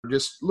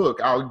Just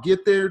look, I'll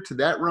get there to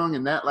that rung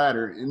and that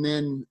ladder. And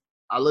then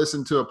I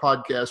listened to a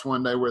podcast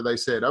one day where they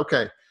said,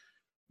 okay,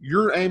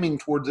 you're aiming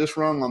towards this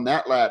rung on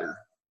that ladder.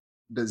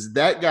 Does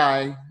that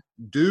guy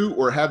do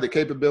or have the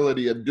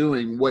capability of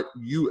doing what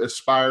you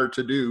aspire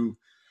to do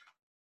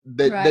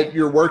that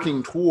you're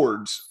working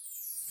towards?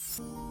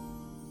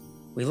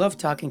 We love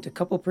talking to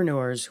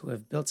couplepreneurs who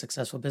have built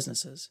successful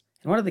businesses.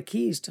 And one of the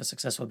keys to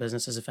successful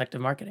business is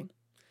effective marketing.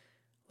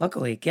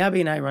 Luckily,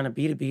 Gabby and I run a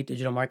B2B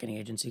digital marketing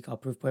agency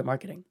called Proofpoint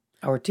Marketing.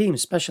 Our team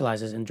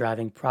specializes in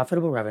driving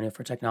profitable revenue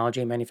for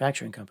technology and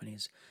manufacturing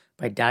companies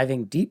by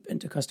diving deep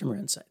into customer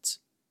insights.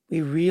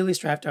 We really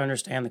strive to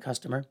understand the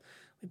customer.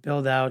 We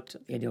build out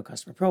the ideal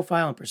customer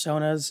profile and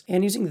personas,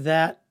 and using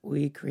that,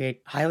 we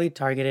create highly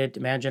targeted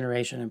demand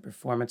generation and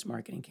performance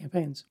marketing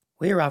campaigns.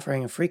 We are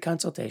offering a free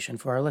consultation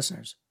for our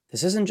listeners.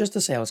 This isn't just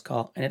a sales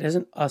call, and it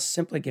isn't us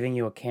simply giving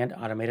you a canned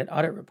automated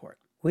audit report.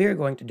 We are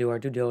going to do our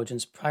due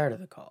diligence prior to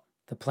the call.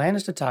 The plan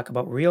is to talk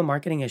about real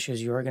marketing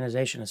issues your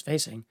organization is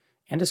facing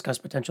and discuss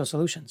potential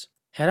solutions.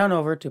 Head on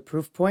over to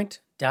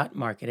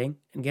proofpoint.marketing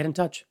and get in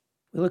touch.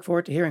 We look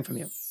forward to hearing from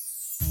you.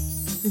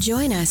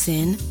 Join us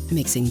in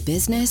Mixing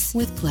Business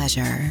with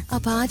Pleasure,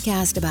 a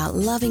podcast about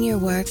loving your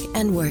work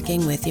and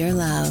working with your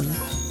love.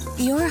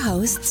 Your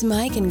hosts,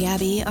 Mike and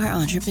Gabby, are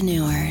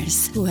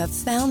entrepreneurs who have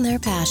found their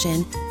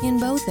passion in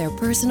both their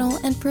personal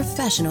and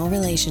professional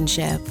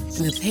relationship.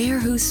 The pair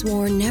who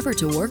swore never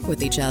to work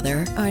with each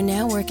other are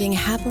now working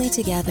happily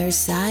together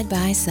side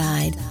by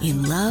side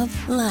in love,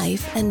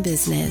 life, and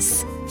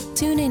business.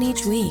 Tune in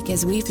each week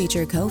as we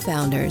feature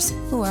co-founders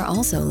who are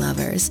also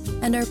lovers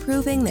and are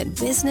proving that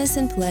business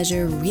and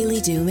pleasure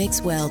really do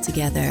mix well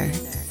together.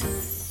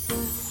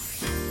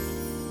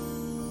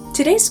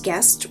 Today's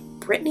guests,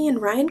 Brittany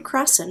and Ryan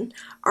Crossan,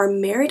 are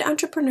married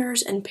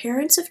entrepreneurs and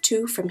parents of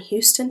two from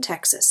Houston,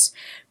 Texas.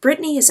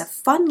 Brittany is a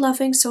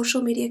fun-loving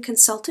social media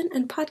consultant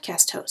and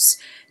podcast host.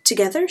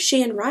 Together,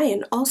 she and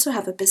Ryan also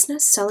have a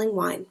business selling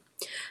wine.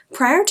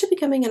 Prior to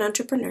becoming an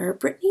entrepreneur,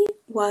 Brittany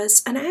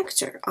was an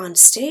actor on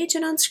stage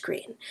and on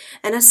screen,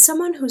 and as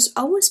someone who's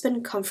always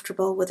been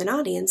comfortable with an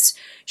audience,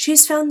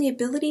 she's found the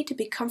ability to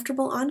be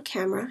comfortable on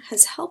camera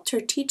has helped her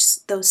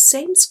teach those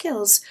same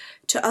skills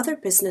to other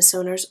business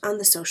owners on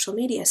the social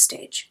media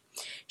stage.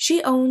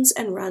 She owns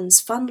and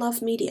runs Fun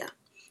Love Media,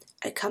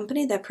 a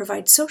company that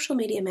provides social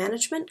media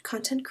management,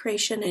 content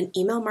creation, and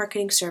email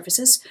marketing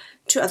services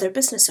to other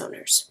business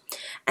owners.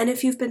 And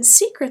if you've been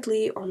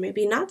secretly, or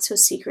maybe not so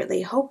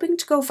secretly, hoping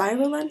to go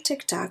viral on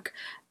TikTok,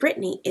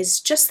 Brittany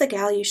is just the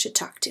gal you should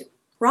talk to.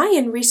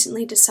 Ryan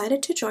recently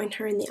decided to join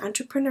her in the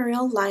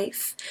entrepreneurial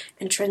life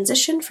and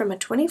transition from a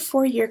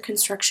 24-year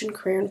construction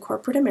career in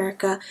corporate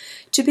America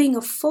to being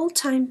a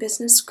full-time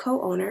business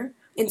co-owner.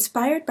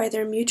 Inspired by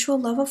their mutual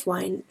love of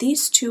wine,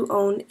 these two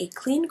own a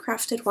clean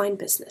crafted wine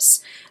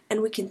business,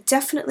 and we can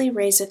definitely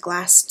raise a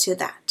glass to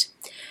that.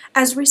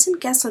 As recent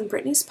guests on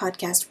Brittany's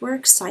podcast, we're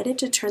excited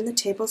to turn the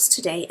tables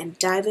today and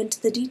dive into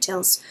the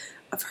details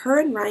of her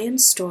and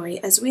Ryan's story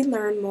as we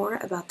learn more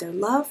about their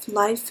love,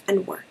 life,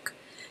 and work.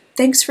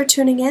 Thanks for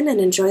tuning in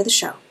and enjoy the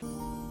show.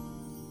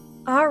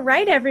 All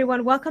right,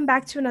 everyone. Welcome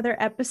back to another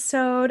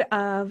episode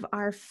of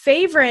our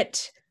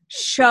favorite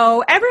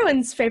show,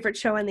 everyone's favorite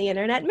show on the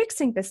internet,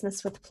 Mixing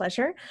Business with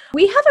Pleasure.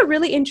 We have a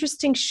really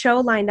interesting show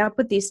lined up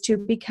with these two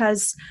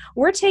because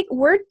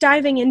we're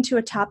diving into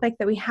a topic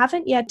that we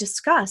haven't yet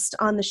discussed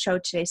on the show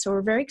today, so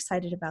we're very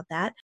excited about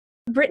that.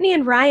 Brittany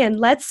and Ryan,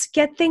 let's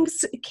get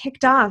things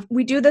kicked off.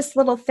 We do this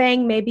little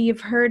thing, maybe you've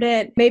heard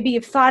it, maybe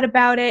you've thought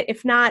about it,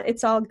 if not,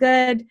 it's all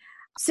good.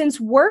 Since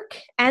work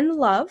and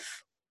love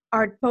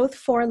are both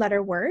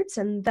four-letter words,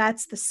 and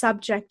that's the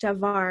subject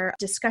of our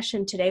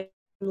discussion today,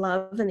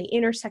 love and the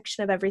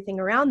intersection of everything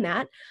around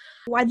that.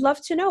 I'd love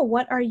to know,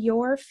 what are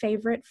your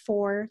favorite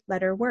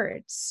four-letter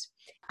words?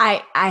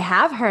 I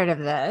have heard of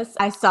this.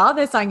 I saw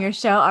this on your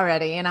show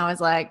already, and I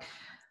was like,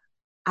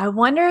 I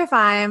wonder if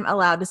I'm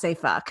allowed to say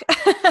fuck.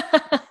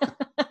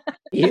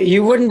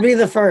 You wouldn't be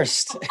the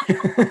first.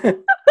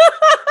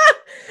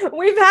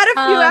 We've had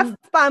a few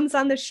F-bombs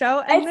on the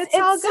show, and it's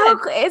all good.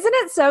 Isn't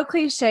it so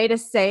cliche to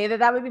say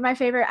that would be my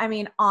favorite? I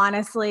mean,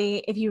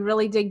 honestly, if you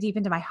really dig deep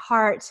into my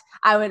heart,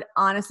 I would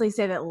honestly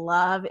say that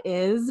love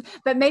is,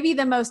 but maybe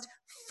the most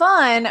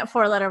fun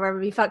four-letter word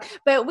would be fuck.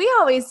 But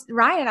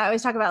Ryan and I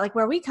always talk about like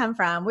where we come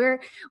from. We're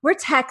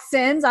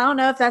Texans. I don't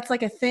know if that's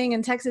like a thing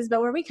in Texas,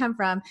 but where we come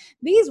from,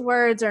 these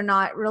words are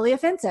not really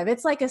offensive.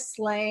 It's like a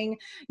slang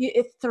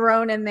it's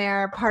thrown in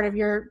there, part of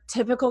your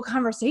typical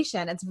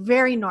conversation. It's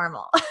very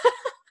normal.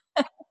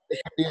 It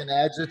can be an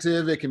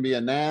adjective. It can be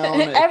a noun.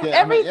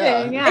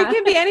 Everything. Yeah. It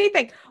can be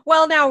anything.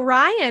 Well, now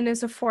Ryan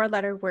is a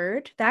four-letter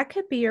word. That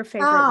could be your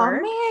favorite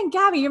word. Oh man,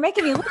 Gabby, you're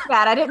making me look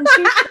bad. I didn't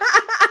choose.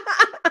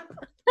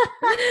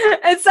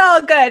 It's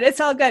all good. It's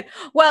all good.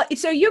 Well,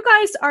 so you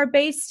guys are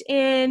based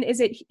in, is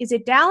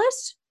it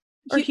Dallas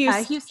or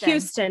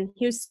Houston?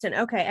 Houston.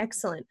 Okay,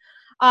 excellent.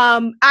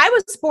 I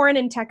was born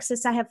in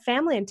Texas. I have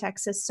family in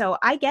Texas, so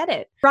I get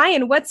it.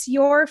 Ryan, what's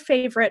your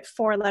favorite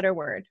four-letter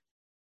word?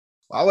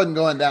 I wasn't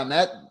going down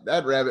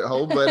that rabbit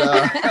hole, but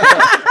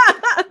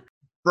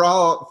For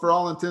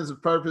all intents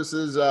and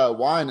purposes,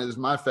 wine is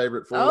my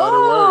favorite four-letter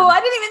Oh, word.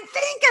 I didn't even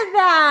think of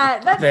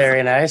that. That's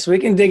Very nice. We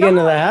can dig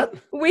into that.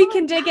 We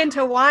can dig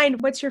into wine.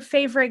 What's your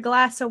favorite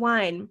glass of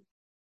wine?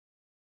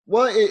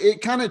 Well,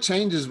 it kind of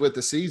changes with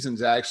the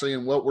seasons actually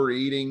and what we're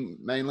eating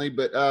mainly.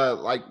 But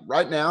like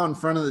right now in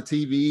front of the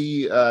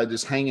TV,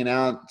 just hanging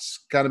out,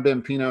 it's kind of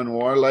been Pinot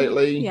Noir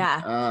lately.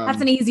 Yeah,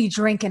 that's an easy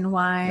drinking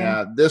wine.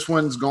 Yeah, this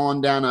one's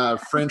gone down a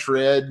French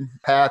red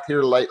path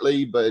here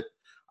lately, but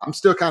I'm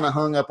still kind of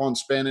hung up on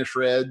Spanish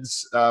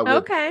reds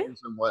with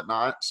and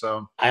whatnot.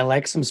 So I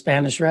like some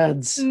Spanish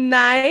reds.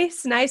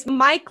 Nice.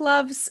 Mike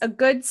loves a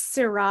good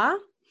Syrah.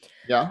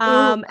 Yeah.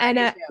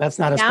 That's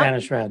not a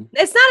Spanish red.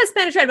 It's not a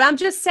Spanish red, but I'm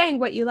just saying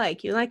what you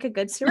like. You like a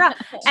good Syrah.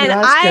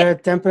 Syrah's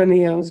good.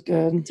 Tempranillo's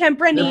good.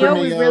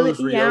 Tempranillo, we really,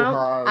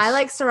 Riojas. I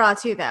like Syrah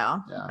too,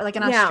 though. Yeah. Or like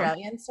an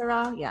Australian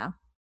Syrah. Yeah.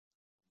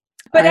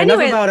 But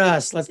anyway, enough about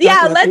us. Let's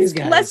talk about these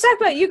guys. Let's talk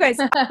about you guys.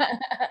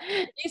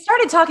 You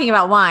started talking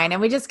about wine, and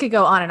we just could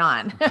go on and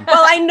on.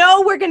 Well, I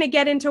know we're going to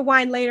get into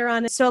wine later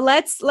on, so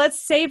let's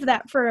save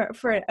that for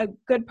a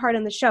good part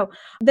in the show.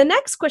 The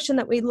next question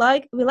that we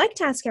like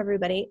to ask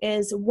everybody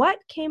is, what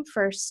came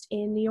first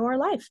in your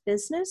life,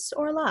 business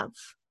or love?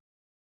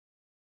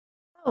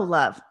 Oh,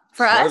 love.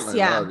 For Certainly us,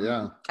 yeah. love,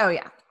 yeah. Oh,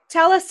 yeah.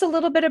 Tell us a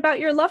little bit about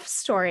your love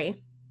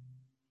story.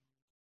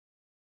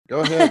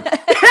 Go ahead.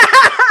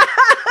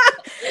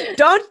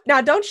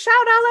 Don't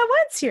shout all at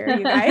once here,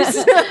 you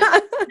guys.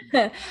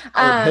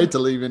 I would hate to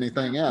leave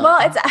anything out. Well,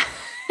 it's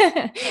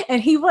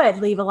and he would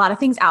leave a lot of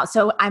things out,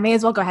 so I may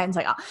as well go ahead and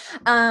say,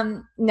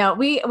 no,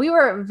 we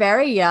were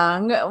very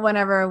young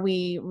whenever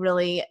we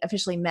really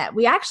officially met.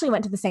 We actually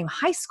went to the same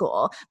high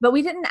school, but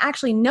we didn't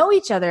actually know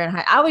each other in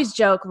high. I always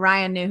joke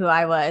Ryan knew who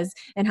I was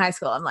in high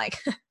school. I'm like,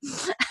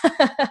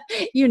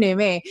 you knew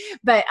me,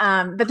 but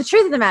the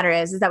truth of the matter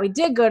is that we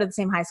did go to the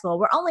same high school.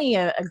 We're only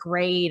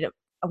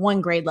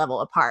one grade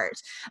level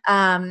apart.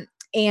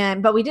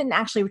 But we didn't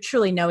actually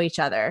truly know each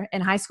other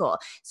in high school.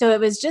 So it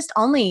was just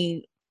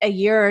only a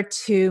year or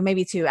two,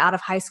 maybe two, out of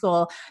high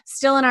school,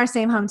 still in our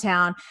same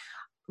hometown.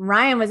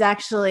 Ryan was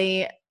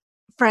actually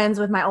friends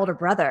with my older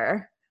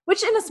brother,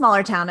 which in a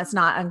smaller town, it's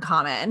not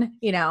uncommon,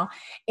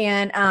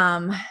 and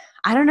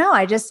I don't know.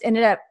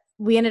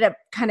 We ended up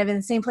kind of in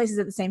the same places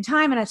at the same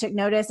time, and I took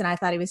notice and I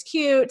thought he was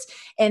cute.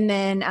 And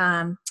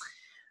then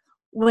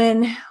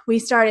when we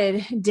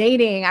started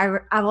dating,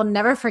 I will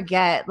never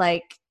forget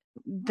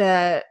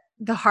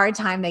the hard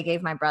time they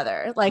gave my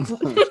brother.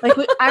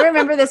 I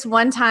remember this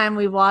one time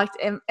we walked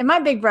and my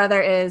big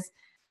brother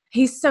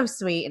he's so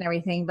sweet and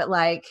everything, but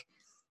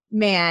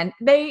man,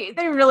 they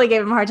really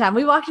gave him a hard time.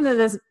 We walked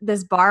into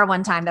this bar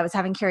one time that was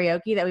having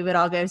karaoke that we would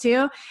all go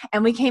to,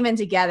 and we came in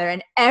together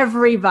and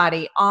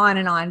everybody on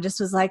and on just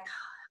was like,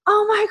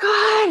 oh my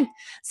God,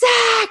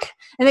 Zach.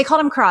 And they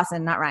called him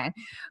Crossan, not Ryan.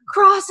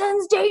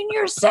 Crossan's dating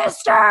your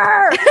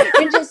sister.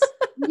 And just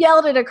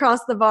yelled it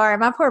across the bar.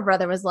 And my poor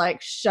brother was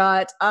like,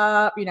 shut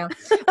up,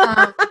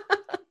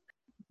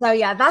 So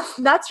yeah,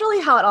 that's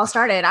really how it all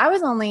started. I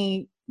was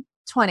only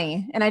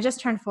 20 and I just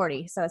turned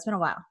 40. So it's been a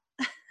while.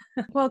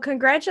 Well,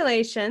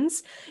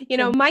 congratulations.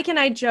 Mike and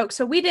I joke.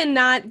 So we did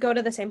not go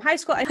to the same high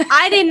school.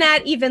 I did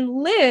not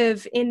even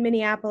live in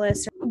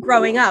Minneapolis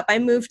growing up. I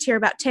moved here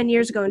about 10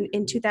 years ago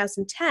in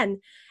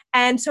 2010.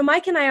 And so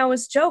Mike and I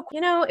always joke,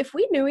 if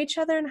we knew each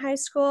other in high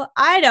school,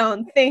 I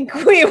don't think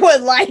we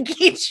would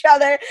like each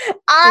other.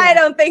 I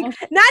don't think,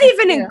 not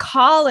even in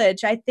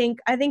college. I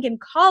think in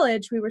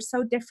college we were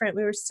so different.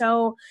 We were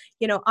so,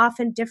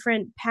 often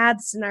different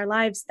paths in our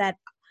lives that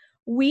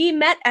we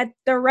met at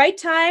the right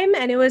time,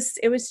 and it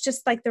was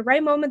just like the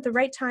right moment, the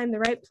right time, the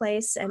right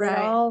place, and it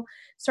all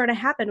sort of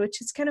happened, which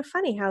is kind of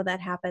funny how that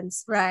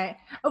happens. Right.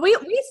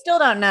 We still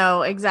don't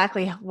know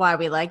exactly why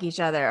we like each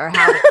other or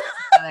how we like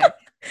each other.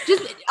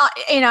 Just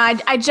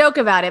I joke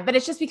about it, but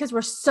it's just because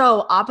we're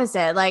so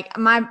opposite. Like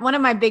one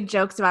of my big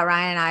jokes about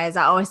Ryan and I is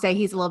I always say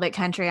he's a little bit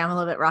country, I'm a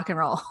little bit rock and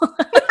roll.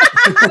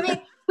 I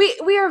mean,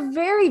 we are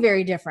very,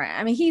 very different.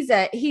 I mean, he's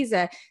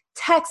a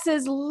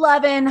Texas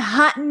loving,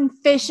 hunting,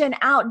 fishing,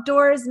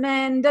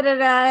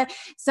 outdoorsman,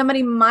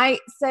 Somebody might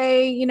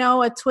say,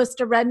 a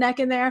twist of redneck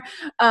in there.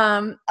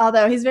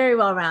 Although he's very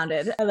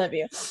well-rounded. I love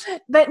you.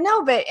 But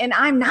and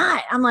I'm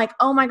not. I'm like,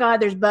 oh my God,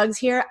 there's bugs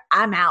here.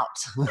 I'm out,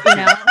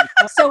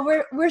 So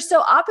we're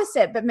so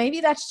opposite, but maybe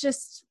that's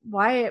just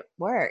why it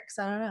works.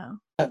 I don't know.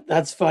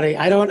 That's funny.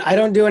 I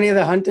don't do any of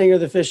the hunting or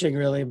the fishing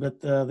really, but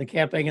the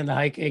camping and the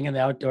hiking and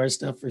the outdoor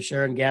stuff for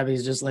sure. And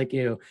Gabby's just like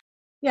you.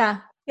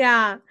 Yeah.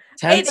 Yeah.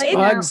 Tents,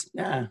 bugs.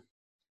 Yeah.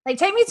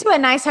 Take me to a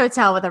nice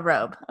hotel with a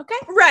robe. Okay.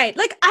 Right.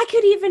 I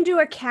could even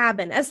do a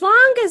cabin as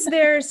long as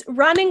there's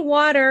running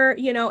water,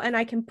 and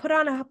I can put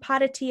on a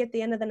pot of tea at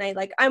the end of the night.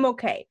 I'm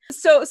okay.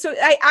 So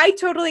I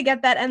totally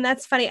get that. And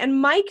that's funny. And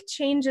Mike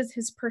changes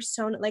his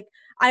persona.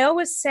 I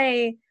always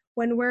say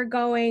when we're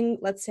going,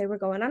 let's say we're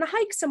going on a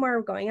hike somewhere,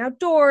 we're going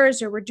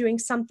outdoors or we're doing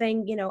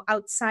something,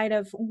 outside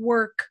of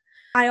work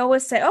I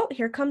always say, oh,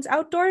 here comes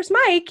Outdoors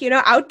Mike.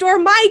 Outdoor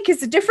Mike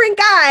is a different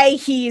guy.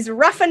 He's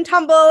rough and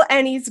tumble,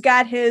 and he's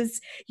got his,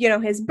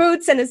 his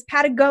boots and his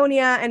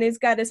Patagonia, and he's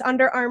got his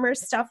Under Armour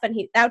stuff, and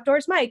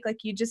Outdoors Mike,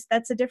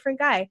 that's a different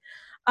guy.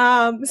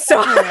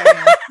 So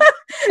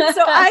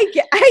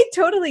I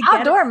totally get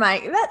Outdoor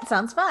Mike. That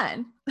sounds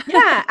fun.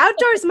 Yeah.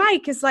 Outdoors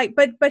Mike is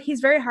but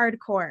he's very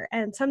hardcore.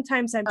 And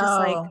sometimes I'm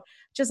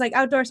just like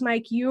Outdoors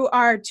Mike, you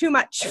are too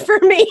much for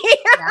me.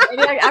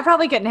 Yeah, I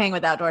probably couldn't hang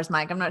with Outdoors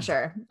Mike. I'm not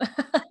sure.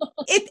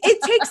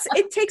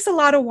 It takes a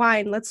lot of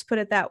wine. Let's put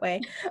it that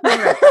way.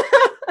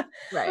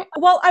 Right.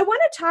 Well, I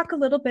want to talk a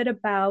little bit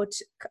about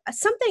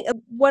something,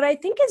 what I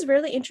think is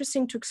really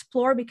interesting to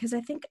explore, because I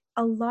think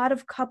a lot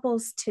of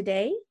couples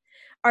today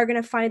are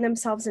going to find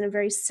themselves in a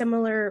very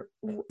similar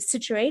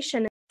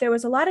situation. There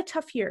was a lot of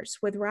tough years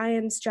with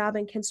Ryan's job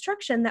in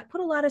construction that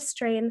put a lot of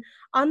strain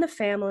on the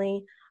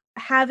family,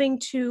 having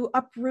to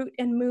uproot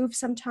and move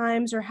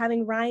sometimes, or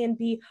having Ryan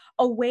be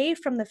away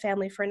from the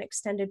family for an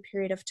extended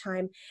period of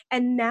time.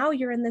 And now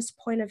you're in this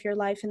point of your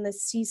life, in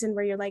this season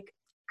where you're like,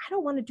 I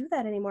don't want to do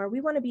that anymore.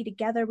 We want to be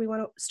together. We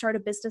want to start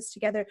a business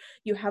together.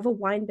 You have a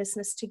wine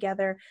business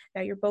together.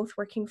 Now you're both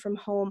working from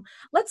home.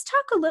 Let's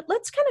kind of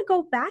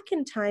go back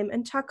in time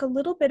and talk a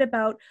little bit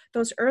about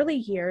those early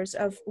years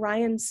of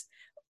Ryan's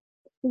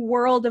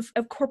world of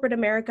corporate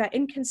America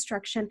in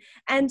construction,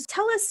 and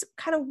tell us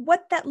kind of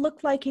what that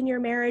looked like in your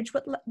marriage,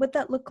 what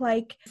that looked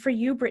like for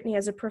you, Brittany,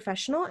 as a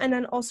professional, and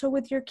then also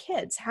with your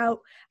kids. How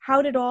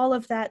did all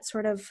of that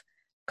sort of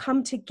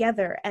come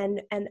together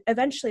and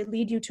eventually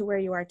lead you to where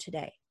you are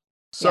today?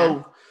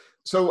 So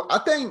I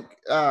think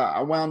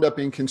I wound up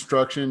in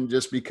construction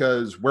just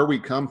because where we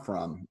come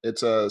from.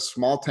 It's a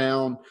small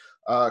town.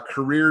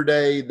 Career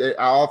day,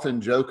 I often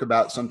joke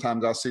about,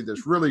 sometimes I'll see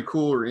this really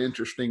cool or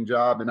interesting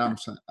job, and I'm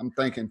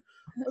thinking,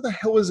 where the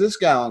hell is this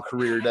guy on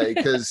career day?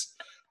 Because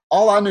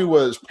all I knew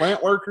was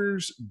plant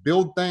workers,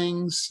 build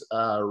things,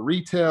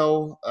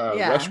 retail,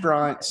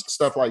 restaurants,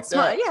 stuff like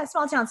that.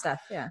 Small town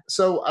stuff. Yeah.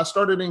 So I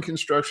started in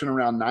construction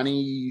around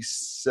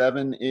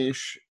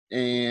 97-ish,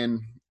 and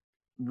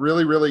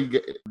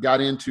really got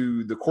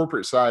into the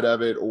corporate side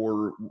of it,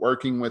 or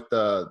working with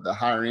the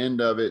higher end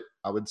of it.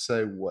 I would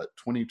say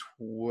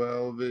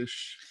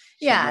 2012-ish.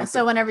 Yeah.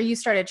 So whenever you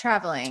started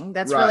traveling,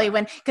 that's really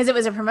when, because it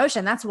was a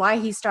promotion. That's why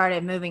he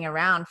started moving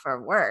around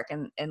for work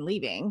and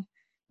leaving,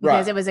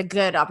 because it was a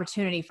good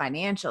opportunity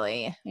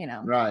financially,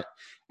 Right.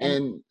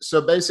 And so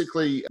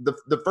basically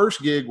the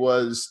first gig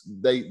was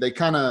they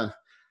kind of,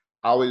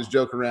 I always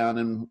joke around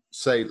and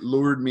say,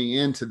 lured me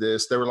into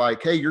this. They were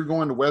like, hey, you're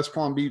going to West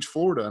Palm Beach,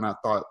 Florida. And I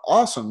thought,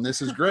 awesome, this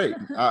is great.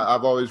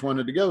 I've always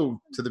wanted to go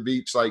to the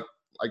beach, like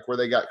where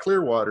they got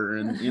clear water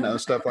and,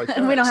 stuff like that.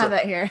 And we don't have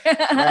that here.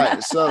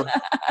 Right. So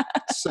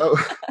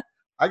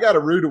I got a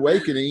rude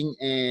awakening,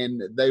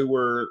 and they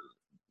were,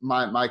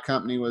 my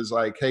company was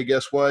like, hey,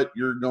 guess what?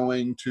 You're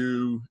going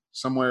to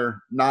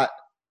somewhere not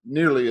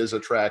nearly as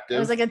attractive. It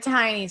was like a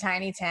tiny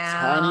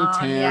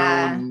town.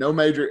 Yeah. No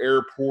major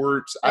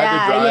airports. I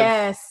had to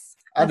drive.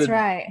 That's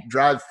right.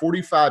 Drive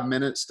 45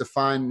 minutes to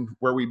find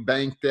where we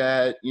banked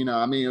at.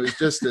 It was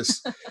just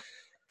this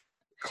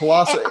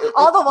colossal.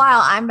 All the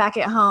while, I'm back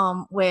at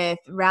home with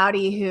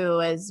Rowdy, who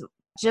is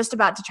just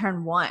about to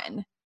turn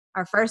 1.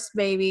 Our first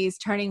baby's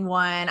turning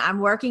 1. I'm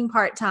working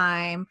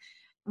part-time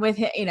with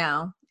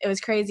him, it was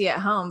crazy at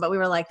home, but we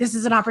were like, this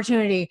is an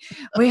opportunity.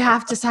 We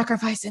have to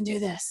sacrifice and do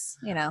this,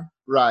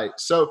 Right.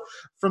 So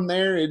from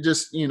there, it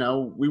just,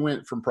 we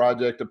went from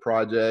project to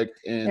project,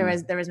 and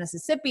there was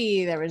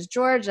Mississippi, there was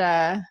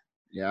Georgia.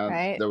 Yeah.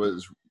 Right. There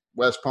was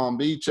West Palm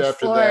Beach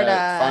after Florida.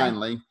 That,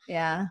 finally.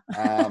 Yeah.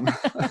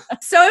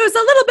 So it was a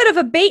little bit of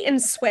a bait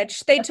and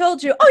switch. They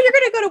told you, oh, you're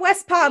going to go to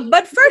West Palm,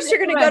 but first you're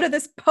going to go to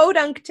this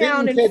podunk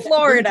town in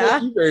Florida. It didn't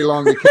take you very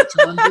long to catch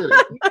on, did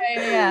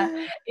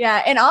it?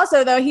 Yeah. And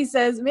also, though, he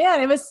says,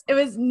 man, it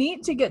was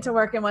neat to get to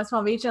work in West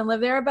Palm Beach and live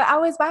there, but I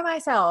was by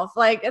myself.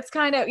 Like, it's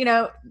kind of,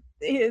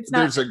 it's not.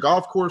 There's a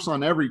golf course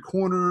on every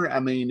corner. I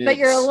mean, but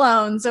you're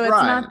alone, so it's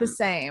not the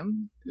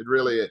same. It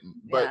really isn't.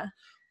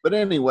 But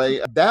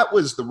anyway, that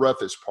was the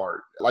roughest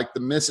part. Like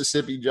the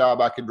Mississippi job,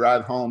 I could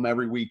drive home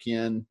every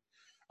weekend.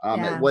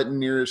 It wasn't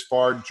near as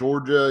far.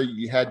 Georgia,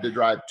 you had to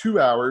drive 2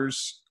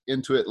 hours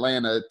into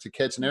Atlanta to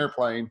catch an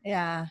airplane.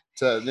 Yeah.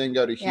 To then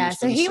go to Houston. Yeah.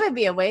 So he would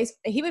be away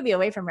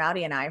from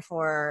Rowdy and I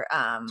for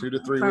 2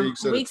 to 3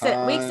 weeks weeks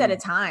at a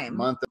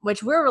time.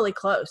 Which we're really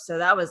close. So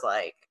that was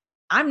like,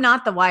 I'm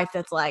not the wife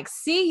that's like,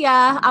 see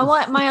ya, I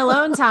want my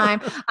alone time.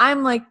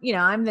 I'm like,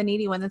 I'm the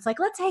needy one that's like,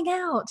 let's hang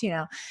out,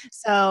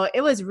 So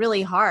it was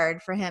really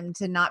hard for him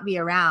to not be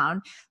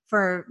around,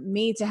 for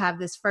me to have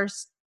this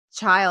first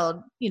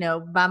child,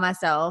 by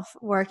myself,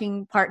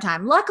 working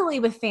part-time.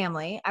 Luckily with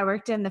family, I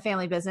worked in the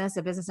family business,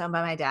 a business owned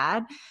by my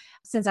dad,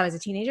 since I was a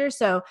teenager.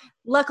 So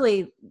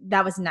luckily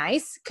that was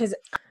nice, because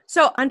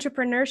so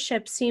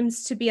entrepreneurship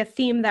seems to be a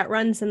theme that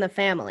runs in the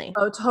family.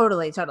 Oh,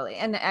 totally.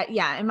 And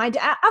and my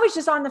dad, I was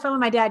just on the phone with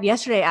my dad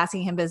yesterday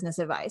asking him business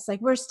advice.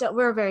 Like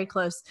we're very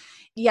close.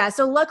 Yeah.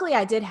 So luckily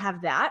I did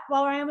have that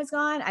while Ryan was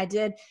gone. At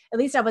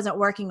least I wasn't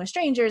working with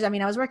strangers. I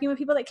mean, I was working with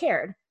people that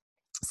cared.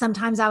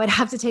 Sometimes I would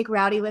have to take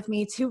Rowdy with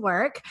me to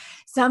work.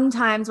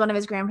 Sometimes one of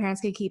his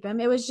grandparents could keep him.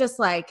 It was just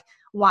like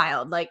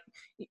wild, like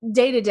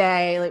day to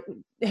day, like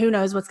who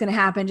knows what's going to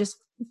happen. Just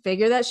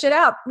figure that shit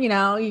out. You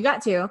know, you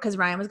got to, because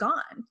Ryan was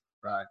gone.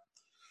 Right.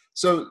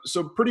 So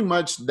pretty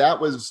much that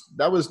was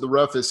the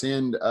roughest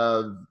end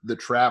of the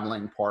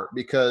traveling part,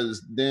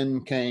 because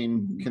then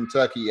came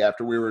Kentucky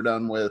after we were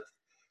done with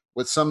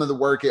some of the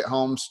work at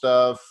home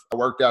stuff. I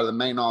worked out of the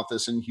main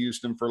office in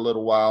Houston for a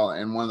little while,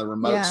 and one of the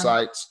remote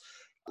sites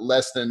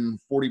less than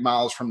 40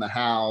 miles from the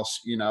house.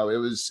 You know,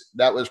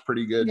 that was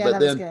pretty good. Yeah, but that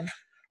then was good.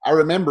 I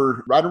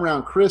remember right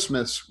around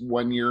Christmas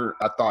one year,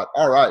 I thought,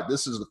 all right,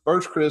 this is the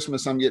first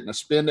Christmas I'm getting to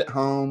spend at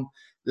home.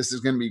 This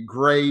is going to be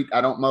great. I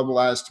don't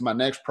mobilize to my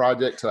next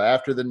project till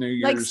after the New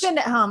Year's. Like spend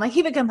at home. Like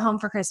he would come home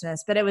for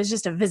Christmas, but it was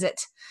just a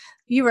visit.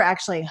 You were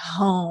actually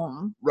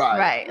home.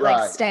 Right.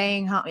 Like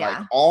staying home. Yeah.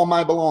 Like all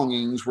my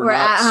belongings were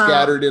not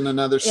scattered in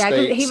another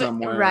state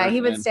somewhere. Right.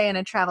 He would stay in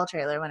a travel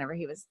trailer whenever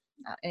he was.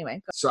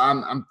 Anyway. So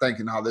I'm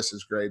thinking, oh, this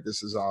is great.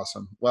 This is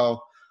awesome.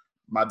 Well,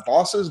 my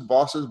boss's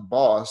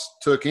boss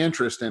took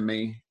interest in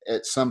me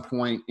at some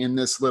point in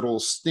this little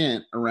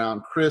stint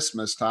around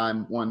Christmas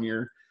time one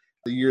year,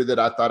 the year that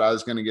I thought I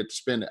was going to get to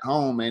spend at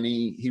home. And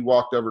he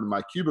walked over to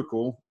my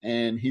cubicle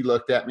and he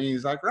looked at me.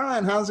 He's like,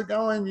 Ryan, how's it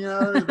going? You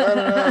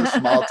know,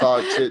 small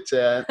talk, chit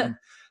chat. And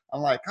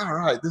I'm like, all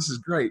right, this is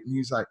great. And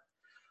he's like,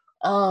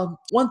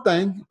 one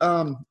thing,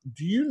 do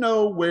you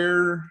know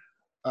where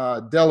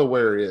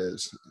Delaware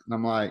is? And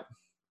I'm like,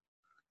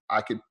 I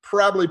could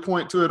probably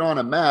point to it on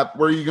a map.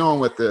 Where are you going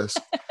with this?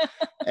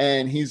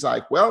 And he's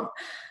like, well,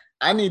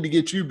 I need to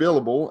get you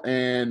billable,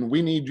 and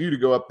we need you to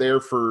go up there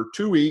for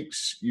 2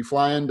 weeks. You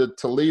fly into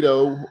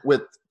Toledo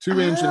with 2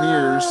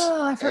 engineers,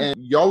 and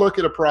y'all look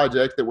at a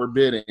project that we're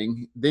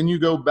bidding. Then you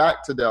go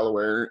back to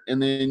Delaware,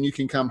 and then you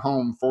can come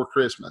home for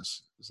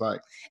Christmas. It's like,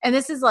 and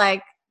this is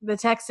like the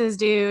Texas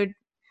dude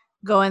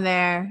going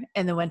there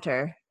in the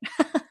winter.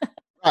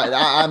 Right.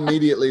 I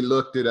immediately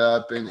looked it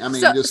up, and I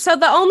mean, so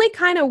the only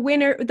kind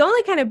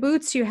of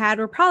boots you had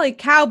were probably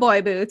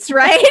cowboy boots,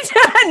 right?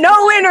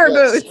 No winter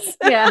boots.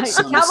 Yeah,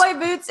 cowboy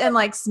boots and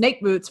like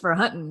snake boots for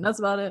hunting. That's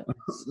about it.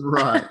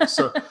 Right.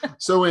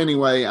 So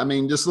anyway, I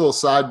mean, just a little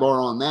sidebar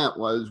on that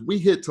was we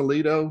hit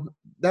Toledo.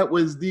 That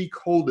was the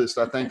coldest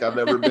I think I've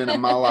ever been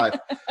in my life.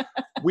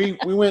 We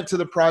went to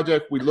the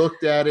project, we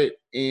looked at it,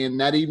 and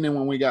that evening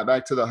when we got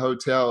back to the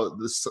hotel,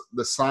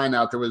 the sign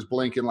out there was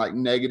blinking like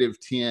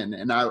 -10.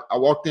 And I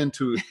walked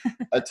into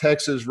a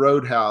Texas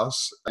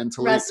Roadhouse and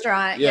Toledo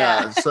restaurant.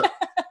 Yeah. So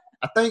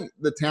I think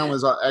the town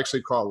was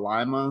actually called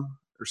Lima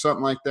or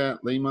something like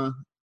that, Lima.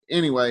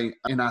 Anyway,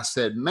 and I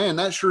said, man,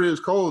 that sure is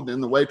cold.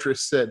 And the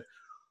waitress said,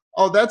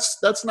 oh,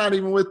 that's not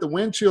even with the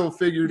wind chill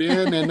figured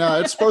in, and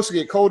it's supposed to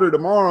get colder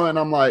tomorrow. And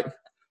I'm like,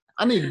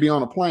 I need to be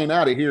on a plane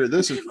out of here.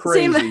 This is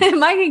crazy. See,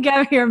 Mike and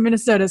Gavin here in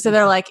Minnesota, so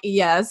they're like,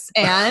 yes,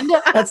 and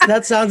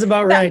that sounds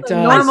about right.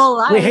 Normal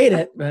life. We hate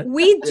it, but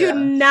we do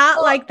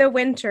not like the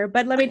winter.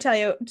 But let me tell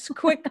you, just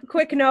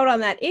quick note on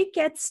that: it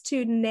gets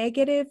to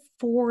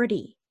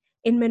 -40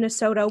 in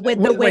Minnesota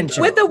with the wind.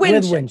 With the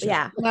wind.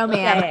 Yeah. No,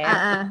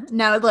 man.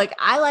 No, look,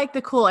 I like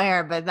the cool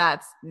air, but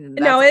that's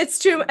no, it's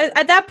too.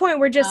 At that point,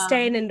 we're just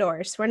staying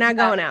indoors. We're not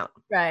going out.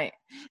 Right.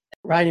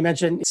 Ryan, you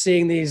mentioned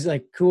seeing these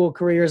like cool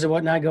careers and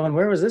whatnot going,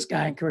 where was this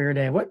guy in career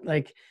day? What,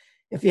 like,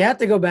 if you had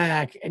to go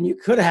back and you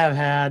could have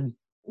had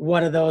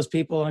one of those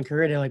people on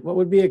career day, like what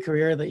would be a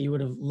career that you would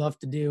have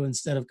loved to do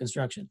instead of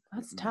construction?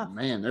 That's tough.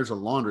 Man, there's a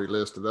laundry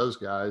list of those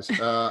guys.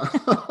 I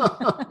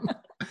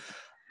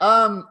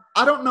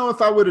don't know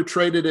if I would have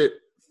traded it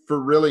for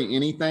really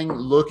anything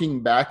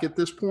looking back at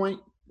this point,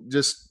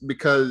 just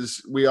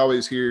because we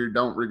always hear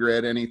don't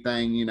regret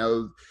anything, you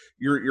know,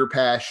 your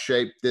past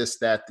shaped this,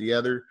 that, the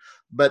other.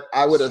 But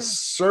I would have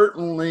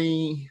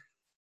certainly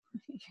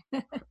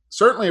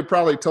have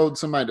probably told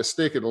somebody to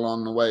stick it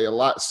along the way a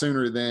lot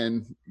sooner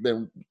than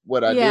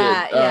what I did.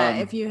 Yeah.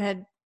 If you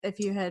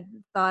had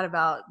thought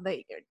about that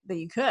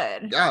you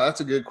could. Yeah,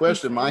 that's a good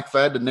question, Mike. If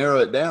I had to narrow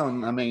it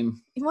down, I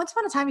mean, once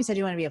upon a time you said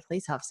you want to be a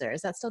police officer.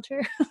 Is that still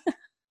true?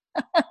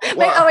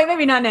 Well,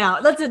 maybe not not now.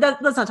 Let's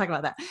not talk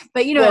about that.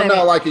 But you know what I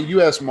mean? Like a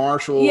U.S.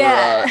 Marshal,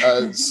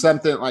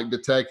 something like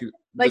detective.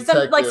 Like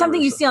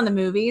something you see on the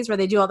movies where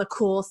they do all the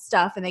cool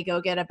stuff and they go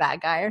get a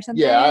bad guy or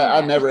something. Yeah, I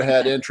never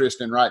had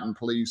interest in writing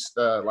police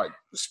like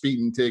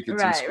speeding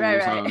tickets and school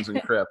zones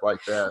and crap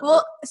like that.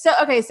 Well, so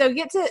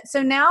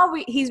now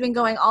he's been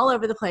going all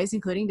over the place,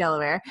 including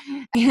Delaware,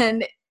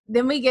 and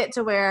then we get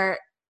to where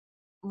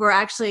we're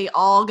actually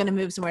all going to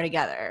move somewhere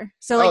together.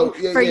 So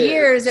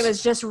years it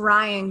was just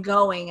Ryan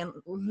going and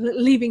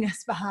leaving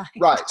us behind.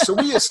 Right. So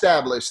we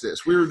established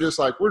this. We were just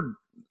like,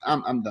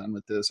 I'm done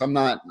with this. I'm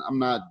not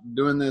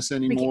doing this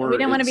anymore. We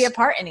didn't want to be a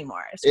part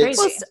anymore. It's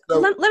crazy.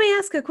 Let me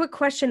ask a quick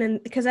question,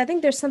 and because I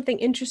think there's something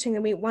interesting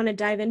that we want to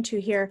dive into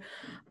here.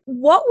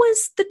 What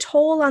was the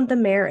toll on the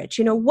marriage?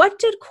 You know, what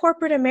did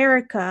corporate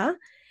America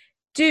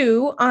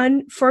do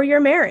for your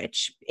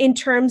marriage in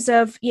terms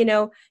of,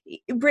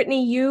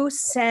 Brittany, you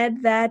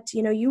said that,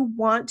 you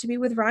want to be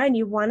with Ryan,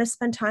 you want to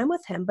spend time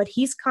with him, but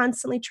he's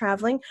constantly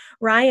traveling.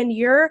 Ryan,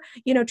 you're,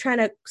 trying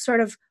to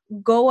sort of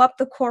go up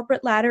the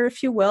corporate ladder,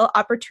 if you will.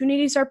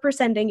 Opportunities are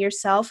presenting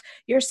yourself.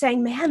 You're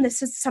saying, man,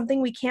 this is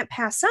something we can't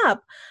pass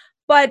up.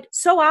 But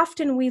so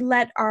often we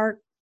let our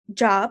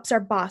jobs, our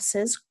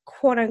bosses,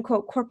 quote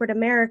unquote, corporate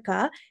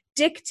America,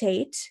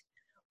 dictate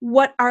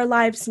what our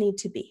lives need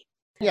to be.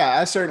 Yeah,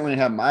 I certainly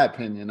have my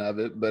opinion of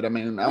it, but I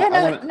mean, go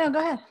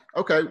ahead.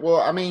 Okay,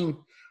 well, I mean,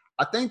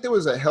 I think there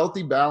was a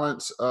healthy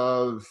balance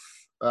of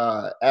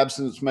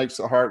absence makes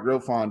the heart grow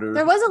fonder.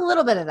 There was a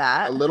little bit of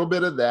that. A little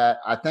bit of that.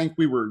 I think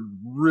we were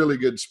really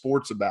good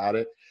sports about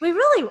it. We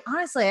really,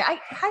 honestly,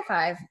 high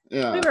five.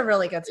 Yeah, we were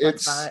really good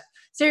sports about it.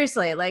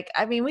 Seriously,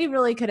 we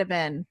really could have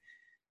been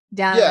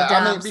down. Yeah,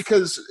 I mean,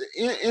 because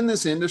in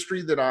this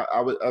industry that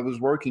I was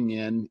working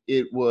in,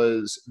 it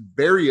was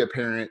very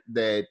apparent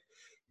that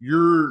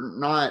you're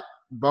not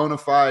bona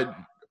fide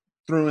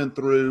through and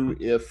through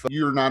if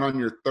you're not on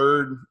your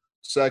third,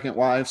 second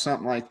wife,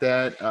 something like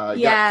that.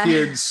 You got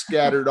kids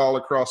scattered all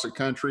across the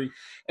country.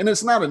 And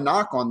it's not a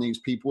knock on these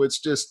people. It's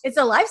just, it's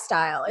a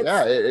lifestyle.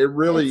 It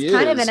really is.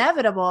 Kind of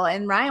inevitable.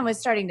 And Ryan was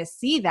starting to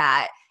see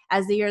that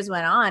as the years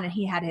went on, and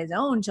he had his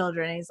own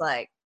children. He's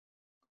like,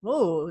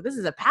 whoa, this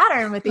is a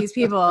pattern with these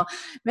people.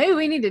 Maybe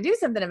we need to do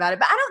something about it.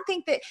 But I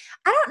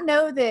don't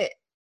know that,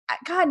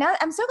 God, now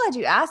I'm so glad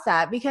you asked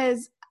that,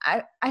 because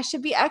I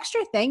should be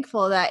extra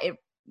thankful that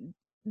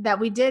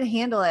we did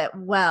handle it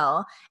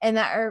well and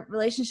that our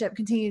relationship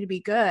continued to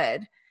be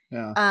good.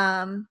 Yeah.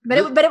 But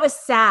it was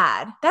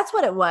sad. That's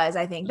what it was.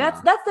 I think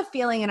that's the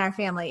feeling in our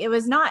family. It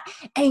was not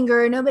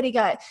anger. Nobody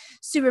got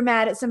super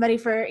mad at somebody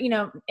for,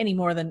 any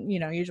more than,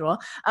 usual.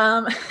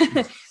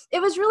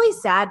 It was really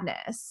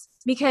sadness,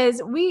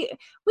 because we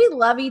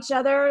love each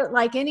other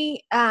like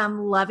any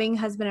loving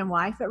husband and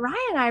wife. But Ryan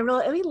and I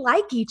we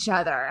like each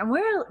other, and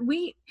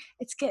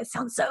it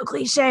sounds so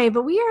cliche,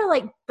 but we are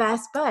like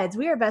best buds.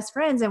 We are best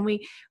friends, and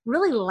we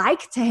really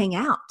like to hang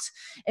out.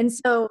 And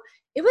so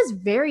it was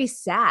very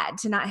sad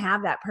to not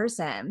have that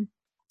person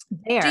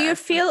there. Do you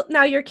feel,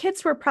 now your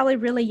kids were probably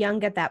really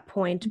young at that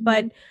point,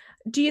 but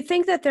do you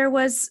think that there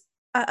was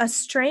a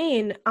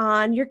strain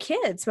on your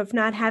kids of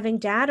not having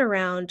dad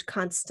around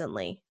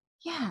constantly?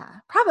 Yeah,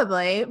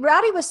 probably.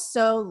 Rowdy was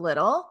so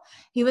little.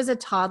 He was a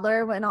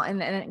toddler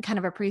and kind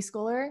of a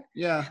preschooler.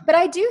 Yeah. But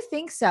I do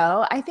think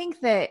so. I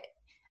think that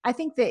we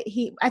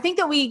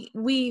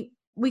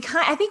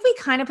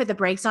kind of put the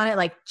brakes on it,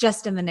 like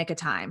just in the nick of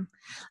time.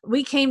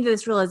 We came to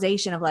this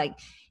realization of like,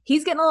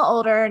 he's getting a little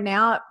older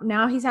now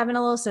he's having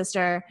a little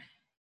sister.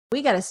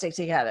 We got to stick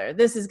together.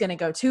 This is going to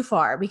go too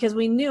far, because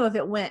we knew if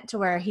it went to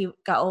where he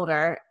got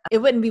older, it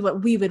wouldn't be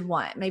what we would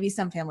want. Maybe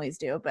some families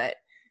do, but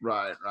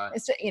right.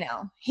 It's,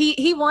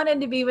 he wanted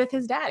to be with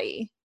his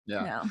daddy.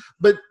 Yeah.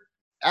 But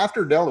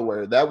after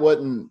Delaware, that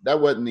wasn't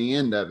the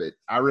end of it.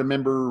 I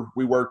remember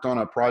we worked on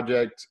a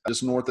project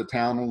just north of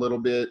town a little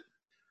bit.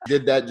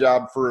 Did that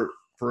job for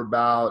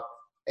about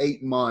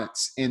 8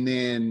 months, and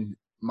then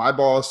my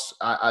boss,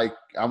 I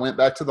went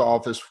back to the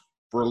office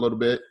for a little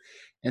bit,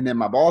 and then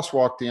my boss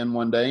walked in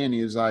one day and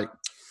he was like,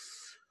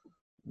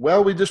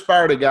 well, we just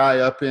fired a guy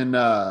up in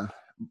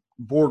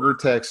Borger,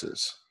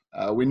 Texas.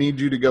 We need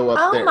you to go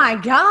up there. Oh my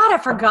God, I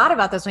forgot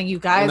about this one, you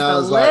guys. The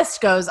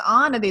list goes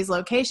on to these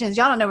locations.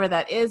 Y'all don't know where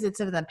that is.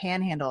 It's in the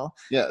Panhandle.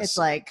 Yes.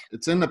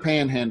 It's in the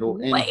Panhandle.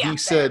 And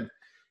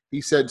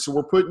he said, so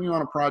we're putting you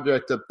on a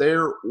project up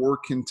there or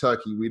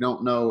Kentucky. We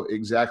don't know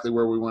exactly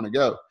where we want to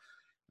go.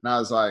 And I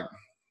was like,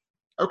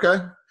 okay.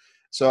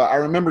 So I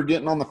remember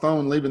getting on the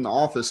phone, leaving the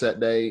office that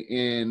day,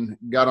 and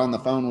got on the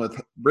phone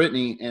with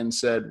Brittany and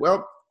said,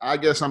 well, I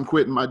guess I'm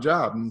quitting my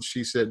job. And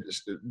she said,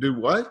 do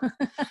what?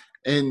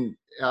 And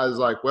I was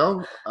like,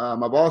 well,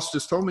 my boss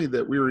just told me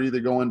that we were either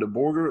going to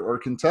Borger or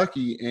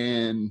Kentucky,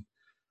 and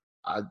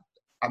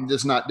I'm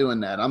just not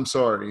doing that. I'm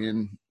sorry.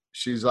 And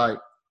she's like,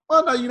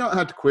 well, no, you don't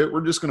have to quit.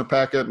 We're just going to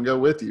pack up and go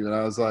with you. And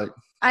I was like,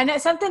 I know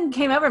something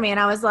came over me, and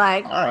I was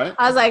like, all right.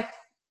 I was like,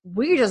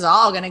 we're just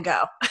all going to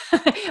go.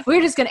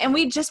 We're just going to, and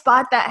we just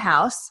bought that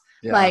house.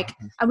 Yeah.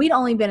 And we'd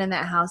only been in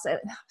that house. It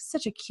was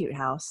such a cute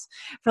house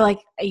for like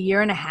a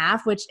year and a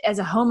half, which as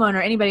a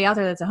homeowner, anybody out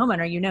there that's a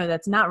homeowner,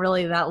 that's not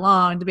really that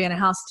long to be in a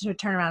house to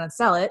turn around and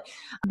sell it.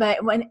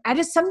 But when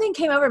something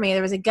came over me,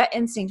 there was a gut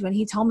instinct when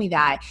he told me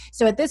that.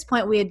 So at this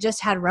point we had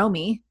just had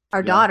Romy,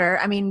 our daughter.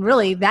 I mean,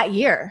 really that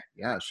year.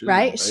 Yeah.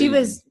 She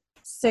was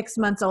 6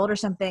 months old or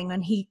something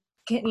when he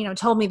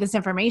told me this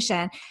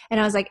information, and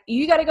I was like,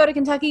 you got to go to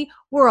Kentucky.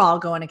 We're all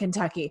going to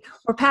Kentucky.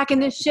 We're packing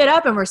this shit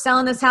up and we're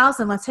selling this house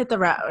and let's hit the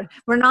road.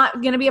 We're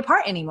not going to be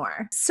apart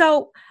anymore.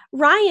 So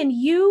Ryan,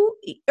 you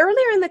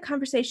earlier in the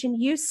conversation,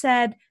 you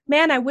said,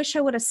 man, I wish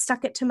I would have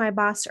stuck it to my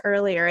boss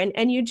earlier.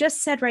 And you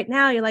just said right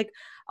now, you're like,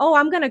 oh,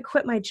 I'm going to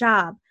quit my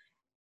job.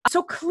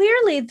 So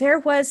clearly there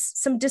was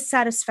some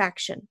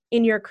dissatisfaction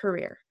in your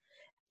career.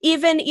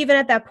 Even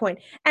at that point.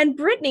 And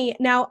Brittany,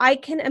 now I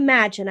can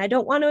imagine, I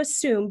don't want to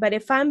assume, but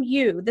if I'm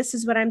you, this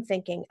is what I'm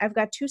thinking. I've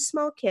got 2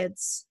 small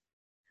kids.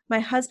 my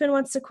husband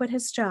wants to quit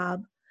his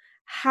job.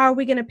 How are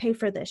we going to pay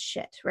for this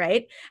shit,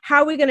 right? How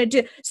are we going to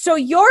do? So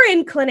your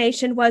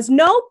inclination was,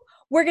 nope,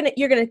 you're going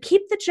to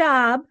keep the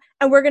job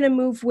and we're going to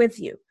move with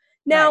you.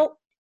 Now,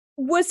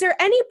 was there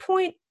any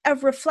point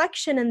of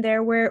reflection in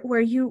there where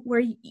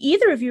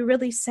either of you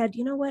really said,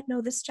 you know what,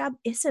 no, this job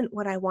isn't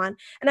what I want,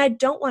 and I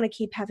don't want to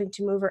keep having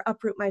to move or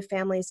uproot my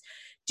families?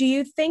 Do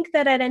you think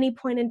that at any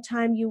point in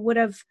time you would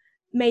have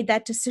made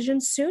that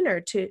decision sooner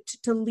to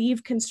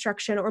leave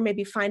construction or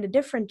maybe find a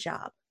different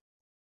job?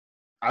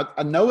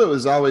 I know it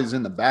was always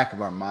in the back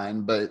of our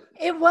mind, but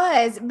it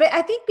was. But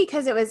I think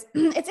because it's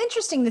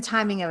interesting the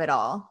timing of it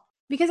all,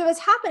 because it was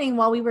happening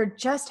while we were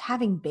just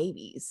having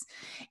babies,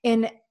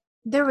 and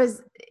there's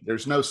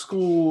no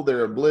school.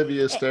 They're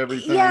oblivious to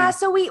everything. Yeah.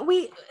 So we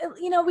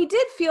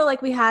did feel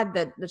like we had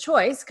the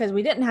choice, because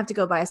we didn't have to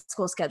go by a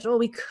school schedule.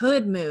 We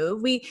could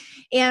move.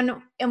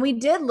 And we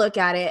did look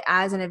at it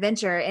as an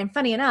adventure. And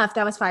funny enough,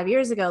 that was 5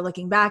 years ago.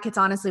 Looking back, it's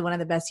honestly one of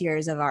the best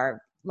years of our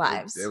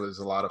lives. It was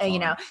a lot of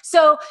fun.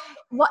 So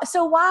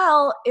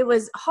while it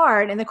was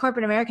hard, and the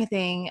corporate America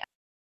thing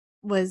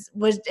is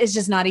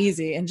just not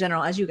easy in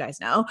general, as you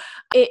guys know,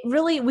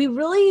 we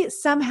really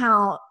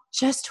somehow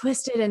just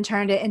twisted and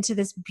turned it into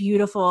this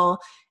beautiful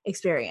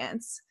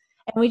experience.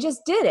 And we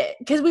just did it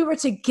because we were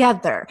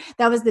together.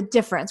 That was the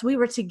difference. We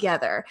were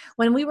together.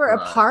 When we were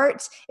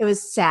apart, it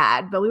was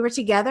sad, but we were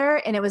together,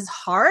 and it was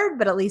hard,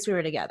 but at least we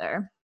were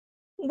together.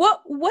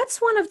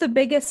 What's one of the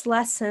biggest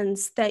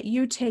lessons that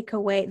you take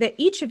away, that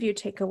each of you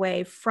take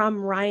away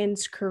from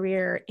Ryan's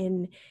career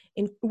in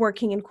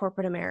working in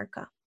corporate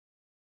America?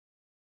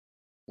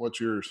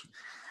 What's yours?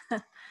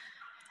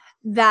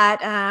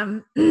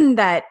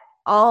 that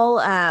all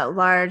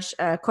large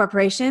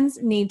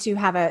corporations need to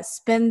have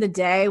spend the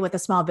day with a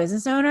small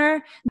business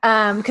owner,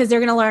 because they're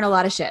going to learn a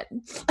lot of shit.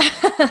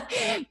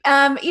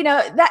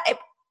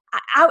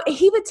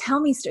 He would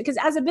tell me, because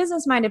as a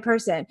business-minded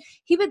person,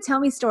 he would tell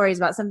me stories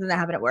about something that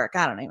happened at work.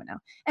 I don't even know.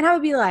 And I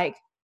would be like,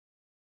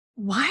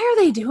 why are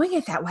they doing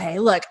it that way?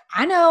 Look,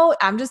 I know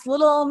I'm just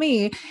little old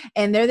me,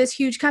 and they're this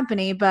huge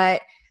company,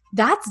 but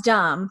that's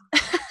dumb.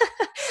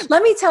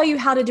 Let me tell you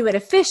how to do it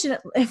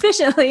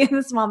efficiently in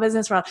the small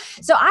business world.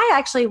 So I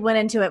actually went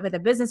into it with a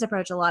business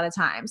approach a lot of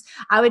times.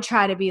 I would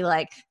try to be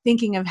like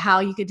thinking of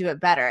how you could do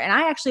it better. And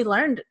I actually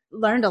learned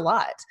a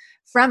lot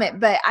from it,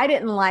 but I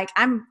didn't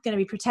I'm going to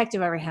be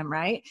protective over him.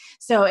 Right.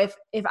 So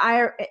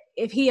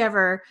if he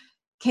ever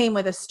came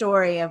with a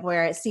story of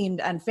where it seemed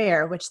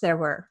unfair, which there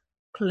were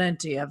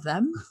plenty of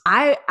them,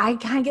 I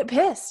kind of get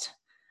pissed.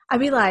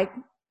 I'd be like,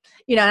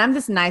 and I'm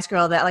this nice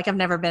girl that I've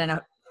never been in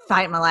a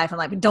fight in my life. I'm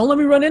like, don't let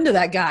me run into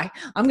that guy.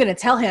 I'm going to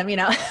tell him,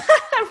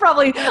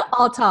 probably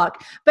all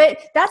talk. But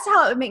that's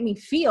how it would make me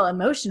feel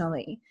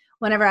emotionally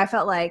whenever I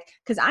felt like,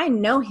 because I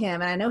know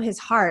him and I know his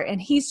heart,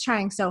 and he's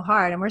trying so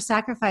hard, and we're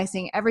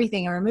sacrificing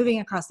everything, and we're moving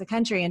across the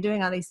country and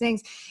doing all these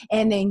things.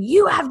 And then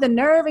you have the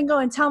nerve and go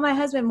and tell my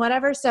husband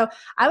whatever. So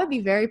I would be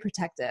very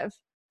protective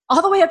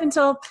all the way up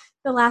until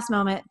the last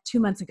moment 2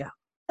 months ago.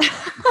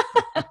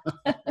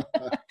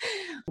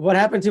 What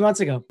happened 2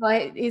 months ago?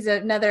 Well, he's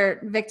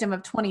another victim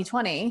of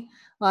 2020.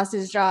 Lost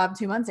his job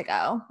 2 months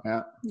ago.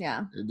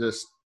 Yeah. It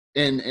just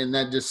and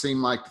that just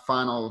seemed like the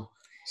final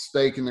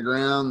stake in the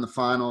ground. The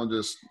final,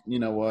 just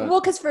what? Well,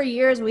 because for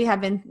years we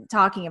have been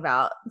talking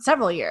about,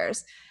 several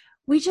years.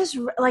 We just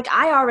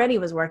I already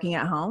was working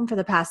at home for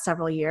the past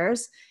several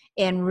years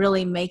and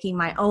really making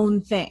my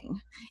own thing.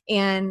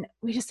 And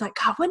we just thought,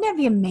 God, wouldn't it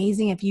be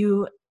amazing if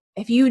you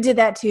did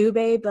that too,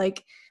 babe?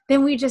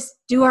 Then we just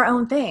do our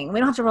own thing. We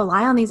don't have to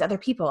rely on these other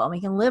people, and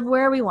we can live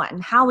where we want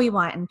and how we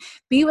want and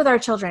be with our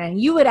children. And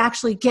you would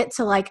actually get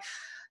to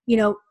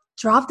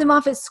drop them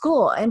off at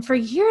school. And for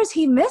years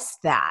he missed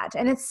that.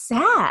 And it's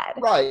sad.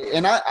 Right.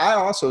 And I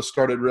also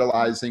started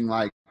realizing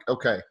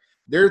okay,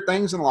 there are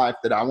things in life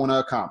that I want to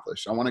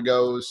accomplish. I want to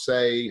go,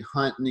 say,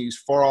 hunt in these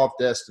far off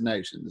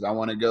destinations. I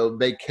want to go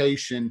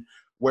vacation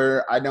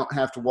where I don't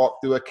have to walk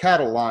through a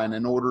cattle line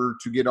in order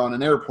to get on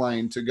an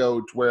airplane to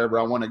go to wherever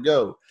I want to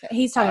go.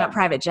 He's talking about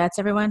private jets,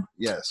 everyone.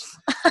 Yes.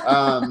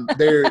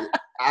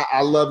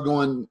 I love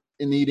going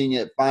and eating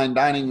at fine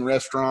dining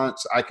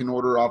restaurants. I can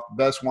order off the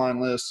best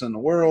wine lists in the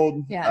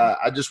world. Yeah.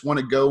 I just want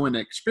to go and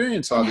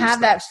experience all and these have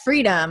things. That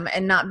freedom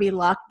and not be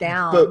locked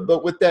down.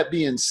 But with that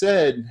being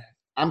said,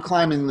 I'm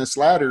climbing this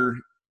ladder,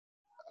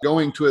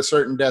 going to a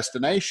certain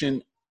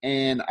destination,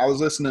 and I was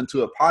listening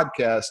to a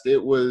podcast.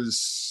 It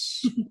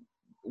was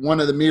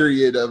one of the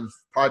myriad of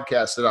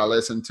podcasts that I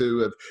listen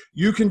to of,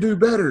 you can do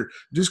better.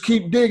 Just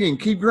keep digging,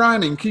 keep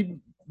grinding, keep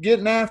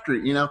getting after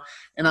it,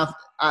 And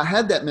I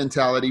had that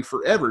mentality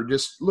forever.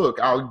 Just look,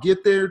 I'll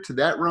get there to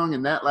that rung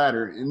and that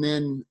ladder. And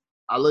then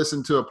I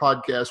listened to a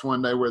podcast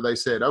one day where they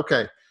said,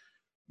 okay,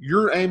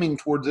 you're aiming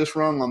towards this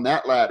rung on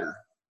that ladder.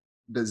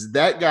 Does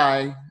that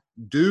guy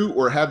do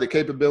or have the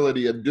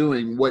capability of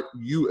doing what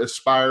you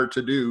aspire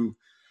to do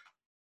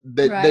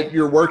that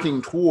you're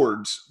working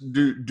towards?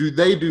 Do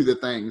they do the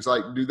things?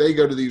 Do they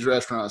go to these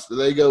restaurants? Do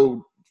they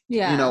go,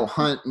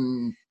 hunt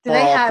and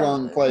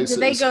far-flung places.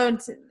 Did they go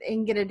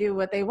and get to do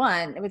what they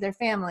want with their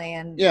family?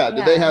 And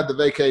did they have the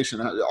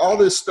vacation? All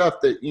this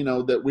stuff that,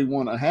 that we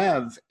want to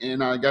have.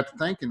 And I got to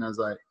thinking, I was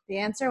like, the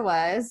answer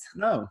was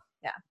no.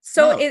 Yeah.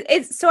 So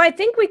so I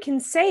think we can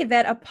say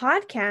that a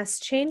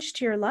podcast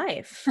changed your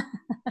life.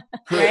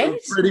 Right?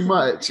 Pretty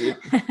much.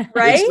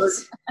 Right?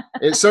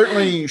 It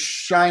certainly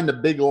shined a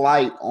big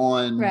light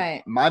on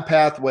my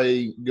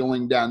pathway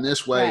going down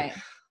this way.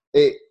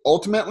 Right.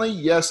 Ultimately,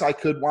 yes, I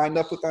could wind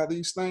up with all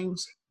these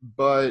things,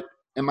 but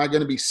am I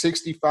going to be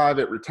 65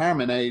 at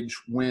retirement age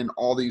when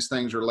all these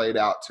things are laid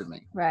out to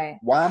me? Right.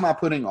 Why am I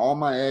putting all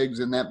my eggs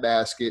in that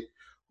basket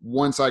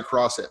once I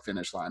cross that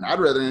finish line? I'd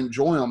rather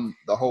enjoy them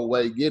the whole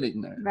way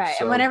getting there. Right.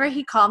 So, and whenever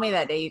he called me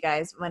that day, you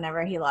guys,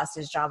 whenever he lost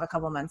his job a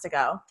couple months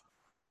ago,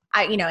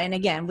 and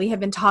again, we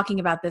have been talking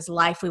about this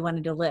life we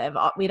wanted to live.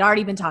 We'd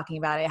already been talking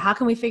about it. How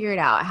can we figure it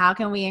out? How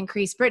can we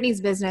increase Brittany's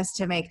business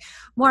to make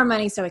more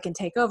money so it can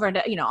take over?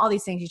 And, all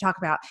these things you talk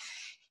about.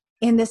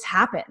 And this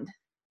happened.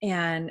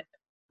 And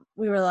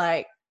we were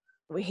like,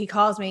 he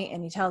calls me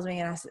and he tells me,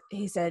 and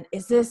he said,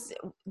 what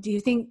do you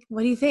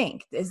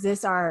think? Is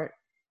this our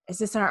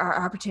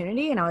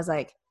opportunity? And I was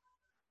like,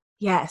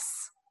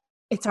 yes,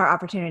 it's our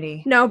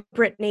opportunity. No,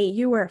 Brittany,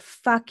 you were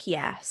fuck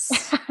yes.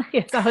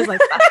 Yes, I was like,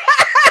 fuck.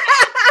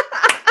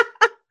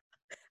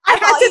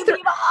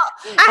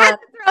 I had to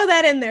throw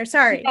that in there.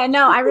 Sorry. Yeah,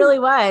 no, I really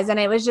was. And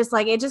it was just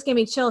like, it just gave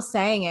me chills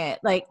saying it,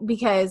 like,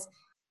 because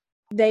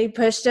they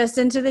pushed us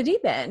into the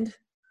deep end,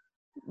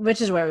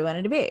 which is where we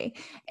wanted to be.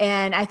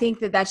 And I think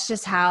that that's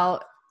just how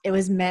it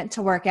was meant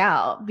to work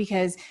out,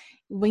 because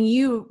when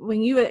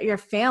your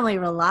family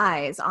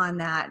relies on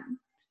that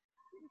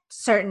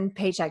certain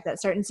paycheck,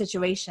 that certain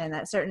situation,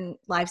 that certain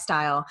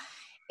lifestyle,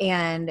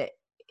 and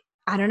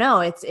I don't know,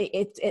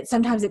 it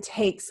sometimes it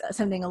takes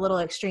something a little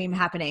extreme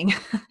happening.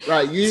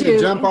 Right. You either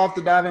jump off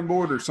the diving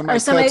board or somebody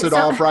cuts it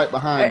off right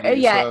behind you.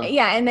 Yeah. So.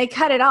 Yeah. And they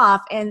cut it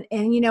off, and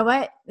you know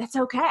what? That's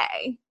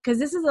okay. 'Cause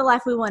this is the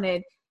life we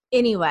wanted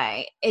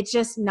anyway. It's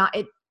just not,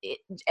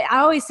 I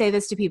always say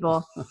this to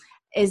people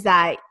is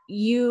that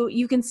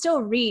you can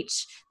still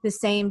reach the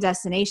same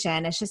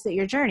destination. It's just that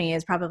your journey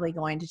is probably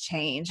going to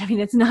change. I mean,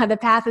 the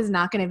path is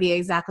not going to be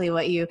exactly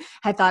what you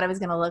had thought it was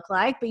going to look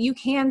like, but you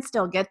can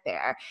still get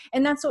there.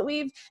 And that's what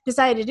we've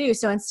decided to do.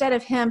 So instead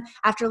of him,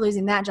 after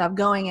losing that job,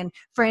 going and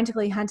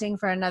frantically hunting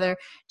for another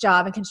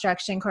job in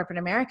construction, corporate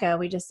America,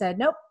 we just said,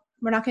 nope,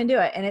 we're not going to do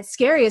it. And it's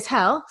scary as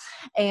hell.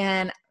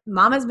 And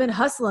Mama's been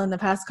hustling the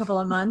past couple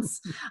of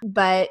months,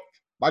 but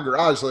my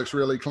garage looks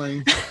really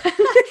clean.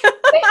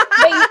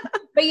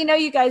 But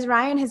you guys,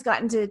 Ryan has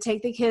gotten to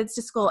take the kids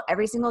to school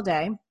every single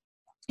day.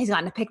 He's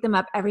gotten to pick them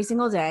up every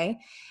single day.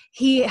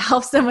 He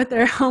helps them with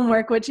their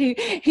homework, which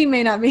he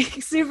may not be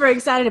super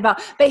excited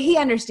about, but he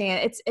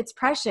understands it's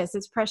precious.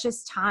 It's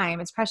precious time.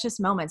 It's precious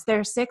moments.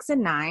 They're 6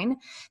 and 9.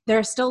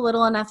 They're still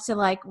little enough to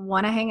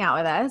want to hang out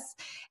with us.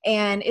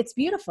 And it's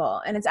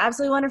beautiful and it's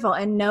absolutely wonderful.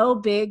 And no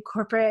big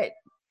corporate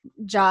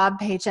job,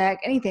 paycheck,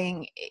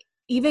 anything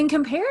even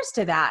compares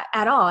to that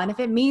at all. And if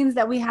it means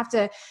that we have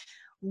to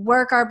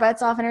work our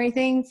butts off and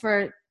everything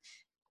for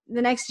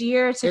the next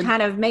year to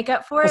kind of make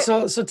up for it.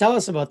 So tell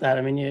us about that.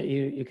 I mean,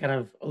 you kind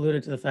of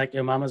alluded to the fact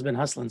your mama's been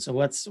hustling. So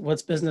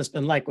what's business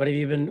been like? What have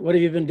you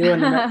been doing?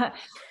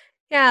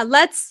 Yeah,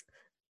 let's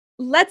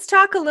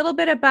talk a little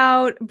bit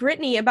about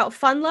Brittany, about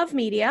Fun Love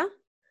Media.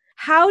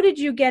 How did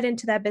you get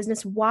into that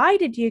business? Why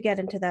did you get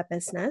into that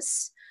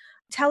business?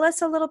 Tell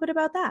us a little bit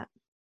about that.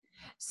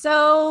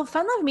 So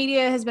Fun Love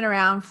Media has been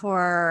around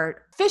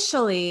for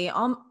officially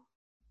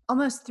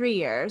almost 3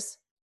 years.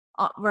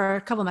 We're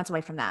a couple months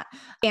away from that.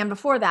 And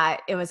before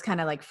that, it was kind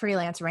of like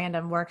freelance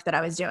random work that I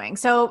was doing.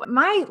 So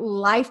my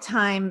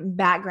lifetime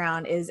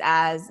background is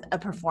as a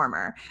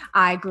performer.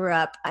 I grew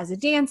up as a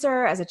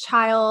dancer, as a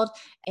child,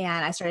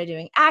 and I started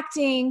doing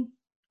acting.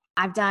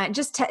 I've done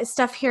just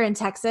stuff here in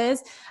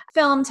Texas,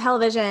 film,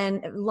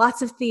 television,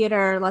 lots of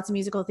theater, lots of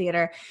musical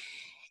theater.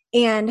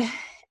 And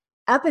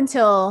up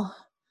until,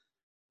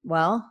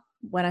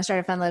 when I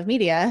started Fun Love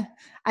Media,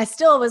 I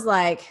still was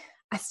like,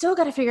 I still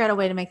got to figure out a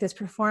way to make this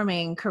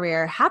performing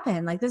career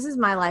happen. Like, this is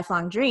my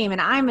lifelong dream.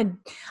 And I'm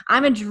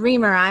a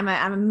dreamer. I'm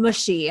a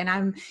mushy, and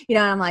I'm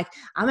like,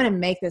 I'm going to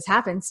make this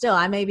happen still.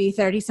 I may be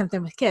 30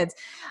 something with kids,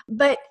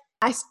 but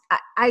I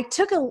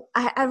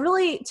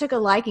really took a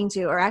liking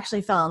to, or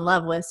actually fell in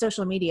love with,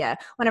 social media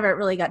whenever it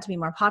really got to be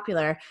more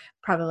popular,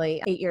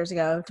 probably 8 years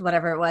ago to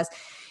whatever it was.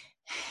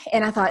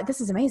 And I thought, this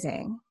is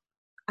amazing.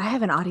 I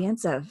have an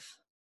audience of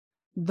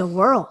the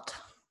world.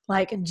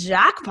 Like,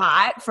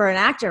 jackpot for an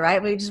actor,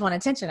 right? We just want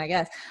attention, I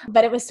guess.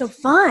 But it was so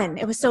fun.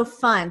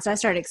 So I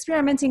started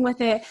experimenting with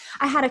it.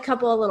 I had a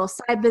couple of little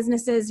side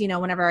businesses,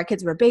 whenever our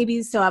kids were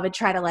babies. So I would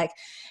try to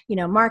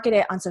market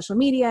it on social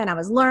media, and I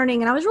was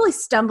learning, and I was really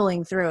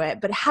stumbling through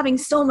it, but having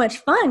so much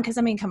fun. 'Cause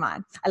I mean, come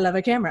on, I love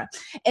a camera.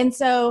 And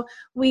so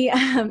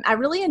I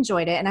really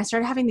enjoyed it. And I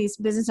started having these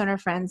business owner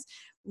friends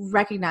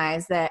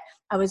recognize that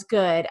I was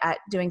good at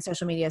doing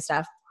social media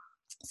stuff.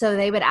 So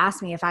they would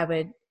ask me if I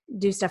would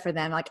do stuff for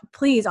them, like,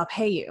 please, I'll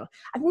pay you.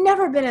 I've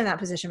never been in that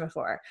position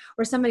before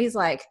where somebody's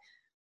like,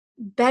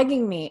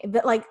 begging me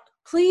that like,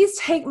 please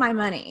take my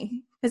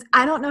money because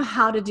I don't know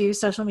how to do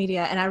social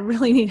media and I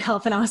really need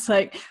help. And I was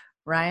like,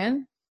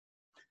 Ryan,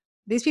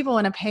 these people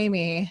want to pay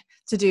me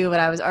to do what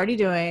I was already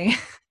doing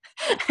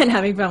and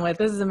having fun with.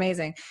 This is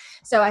amazing.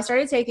 So I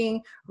started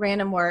taking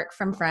random work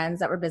from friends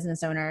that were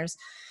business owners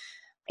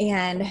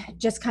and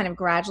just kind of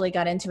gradually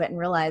got into it and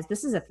realized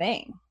this is a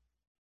thing.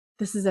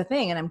 This is a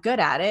thing and I'm good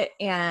at it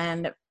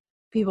and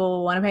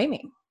people want to pay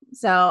me.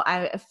 So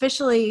I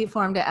officially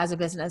formed it as a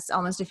business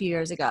almost a few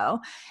years ago.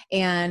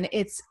 And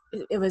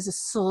it was a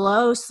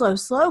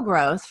slow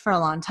growth for a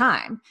long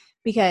time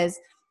because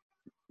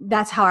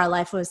that's how our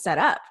life was set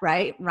up,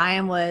 right?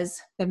 Ryan was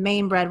the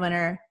main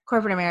breadwinner,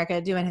 corporate America,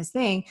 doing his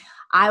thing.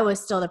 I was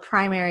still the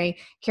primary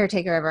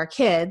caretaker of our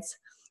kids.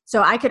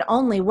 So I could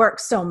only work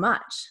so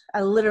much.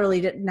 I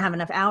literally didn't have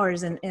enough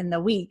hours in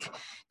the week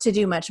to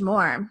do much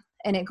more.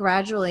 And it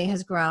gradually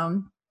has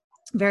grown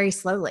very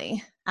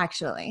slowly,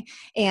 actually.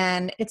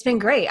 And it's been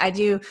great. I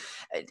do,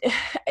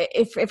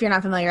 if you're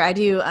not familiar, I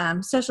do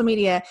social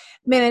media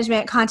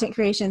management, content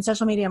creation,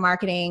 social media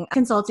marketing,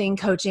 consulting,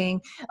 coaching,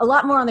 a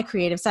lot more on the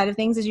creative side of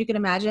things. As you can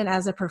imagine,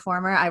 as a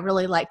performer, I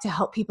really like to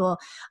help people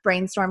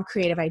brainstorm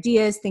creative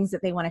ideas, things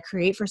that they want to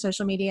create for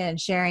social media and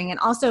sharing, and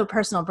also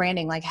personal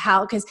branding, like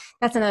how, because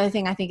that's another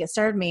thing I think it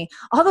served me.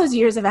 All those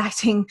years of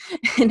acting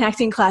and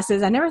acting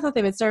classes, I never thought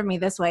they would serve me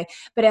this way,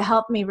 but it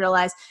helped me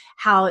realize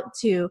how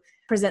to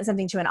present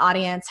something to an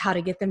audience, how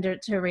to get them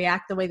to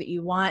react the way that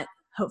you want,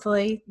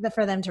 hopefully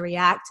for them to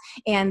react,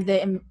 and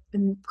the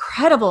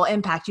incredible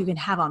impact you can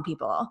have on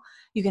people,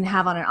 you can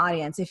have on an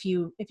audience if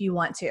you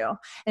want to,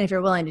 and if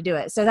you're willing to do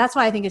it. So that's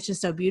why I think it's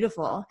just so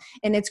beautiful.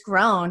 And it's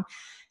grown,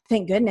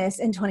 thank goodness.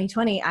 In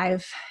 2020,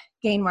 I've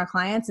gained more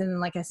clients. And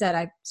like I said,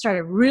 I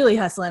started really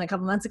hustling a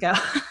couple months ago.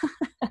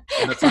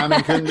 And the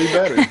timing couldn't be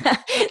better.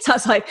 So I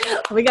was like,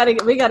 we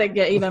gotta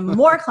get even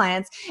more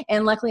clients.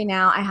 And luckily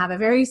now I have a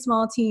very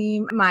small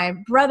team. My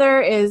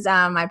brother is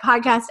my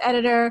podcast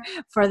editor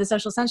for the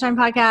Social Sunshine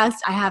podcast.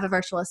 I have a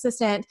virtual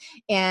assistant,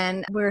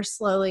 and we're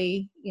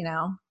slowly,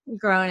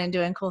 growing and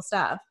doing cool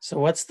stuff.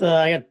 So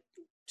I got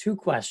two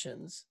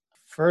questions.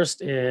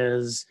 First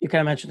is, you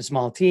kind of mentioned a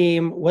small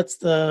team. What's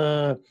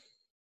the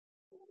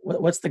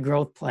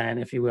growth plan,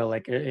 if you will?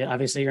 Like,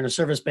 obviously you're in a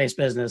service-based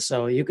business,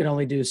 so you can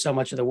only do so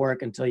much of the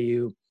work until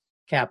you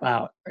cap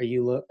out. Are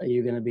you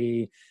going to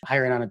be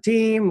hiring on a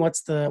team?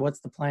 What's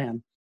the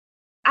plan?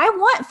 I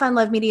want Fun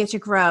Love Media to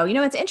grow.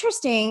 It's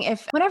interesting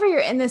whenever you're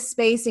in this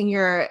space and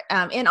you're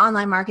in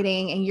online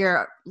marketing and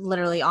you're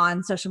literally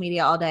on social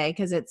media all day,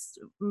 because it's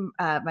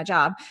my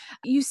job,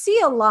 you see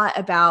a lot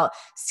about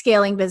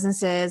scaling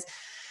businesses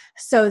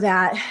so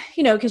that,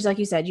 because like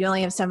you said, you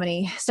only have so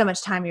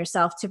much time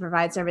yourself to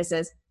provide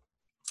services.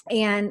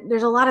 And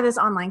there's a lot of this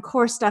online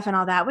course stuff and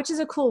all that, which is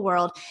a cool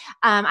world.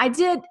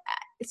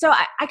 So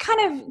I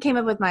kind of came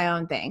up with my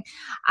own thing.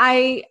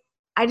 I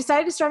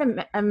decided to start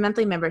a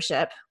monthly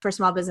membership for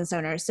small business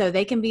owners so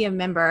they can be a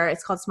member.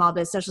 It's called Small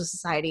Biz Social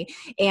Society.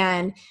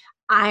 And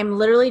I'm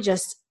literally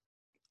just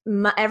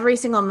every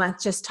single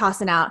month just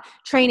tossing out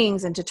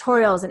trainings and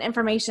tutorials and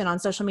information on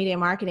social media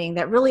marketing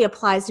that really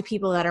applies to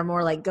people that are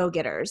more like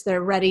go-getters.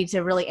 They're ready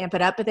to really amp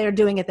it up, but they're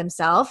doing it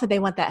themselves. They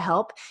want that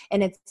help,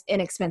 and it's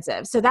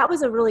inexpensive. So that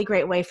was a really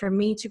great way for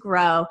me to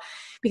grow,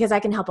 because I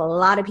can help a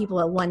lot of people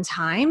at one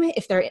time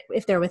if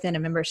they're within a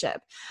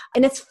membership.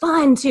 And it's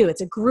fun too.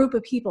 It's a group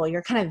of people.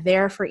 You're kind of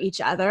there for each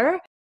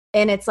other.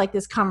 And it's like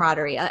this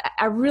camaraderie.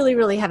 I really,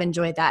 really have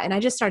enjoyed that. And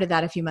I just started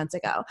that a few months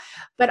ago.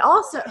 But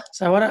also...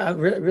 So I want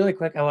to, really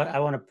quick, I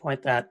want to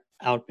point that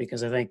out,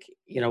 because I think,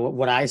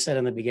 what I said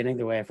in the beginning,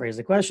 the way I phrased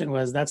the question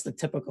was, that's the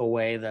typical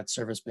way that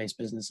service-based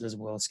businesses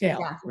will scale,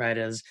 right?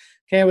 Is,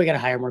 okay, we got to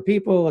hire more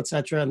people, et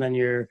cetera. And then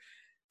you're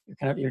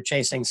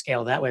chasing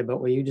scale that way. But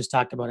what you just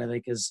talked about, I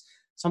think, is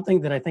something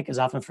that I think is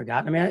often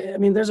forgotten. I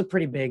mean, there's a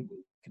pretty big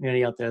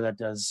community out there that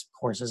does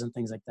courses and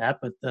things like that,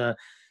 but the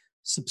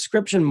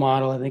subscription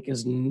model, I think,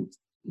 is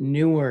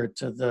newer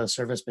to the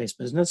service-based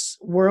business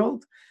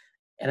world.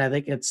 And I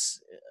think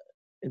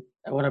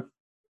I want to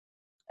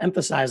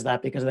emphasize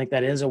that, because I think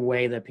that is a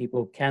way that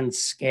people can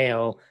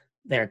scale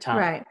their time.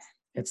 Right.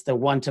 It's the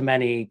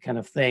one-to-many kind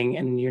of thing.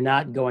 And you're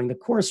not going the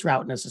course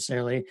route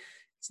necessarily.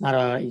 It's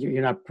not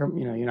you're not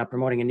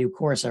promoting a new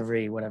course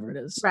every, whatever it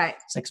is, right,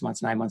 6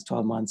 months, 9 months,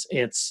 12 months.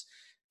 It's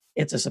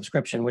a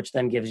subscription, which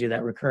then gives you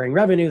that recurring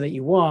revenue that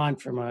you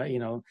want from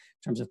in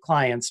terms of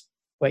clients.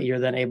 But you're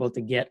then able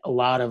to get a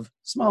lot of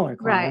smaller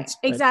clients.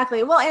 Right,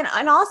 exactly. Well,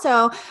 and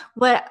also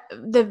what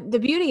the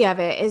beauty of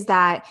it is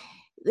that,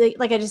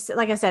 like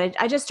I said,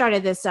 I just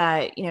started this, 2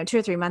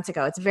 or 3 months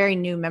ago. It's a very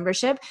new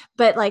membership,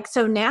 but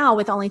so now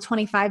with only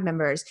 25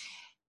 members,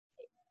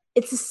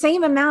 it's the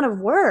same amount of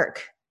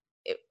work,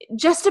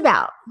 just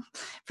about,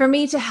 for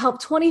me to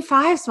help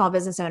 25 small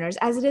business owners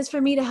as it is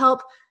for me to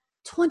help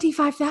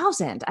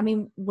 25,000. I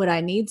mean, would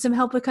I need some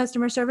help with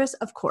customer service?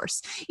 Of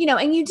course,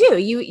 and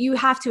you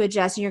have to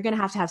adjust, and you're going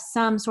to have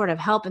some sort of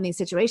help in these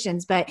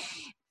situations. But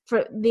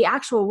for the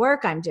actual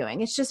work I'm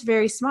doing, it's just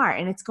very smart,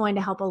 and it's going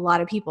to help a lot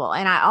of people.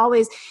 And I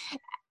always,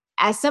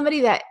 as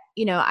somebody that,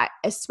 I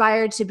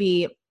aspired to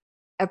be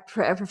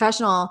a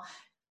professional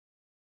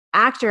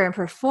actor and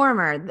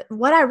performer,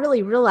 what I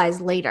really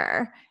realized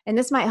later, and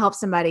this might help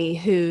somebody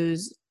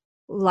whose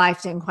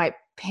life didn't quite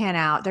pan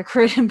out, their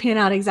career didn't pan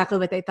out exactly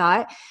what they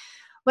thought.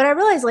 What I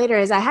realized later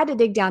is I had to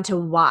dig down to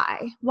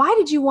why. Why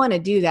did you want to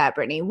do that,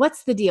 Brittany?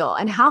 What's the deal?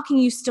 And how can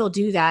you still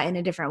do that in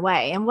a different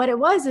way? And what it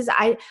was is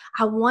I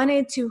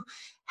wanted to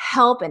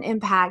help and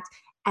impact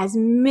as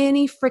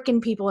many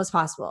freaking people as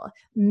possible,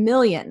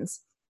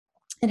 millions,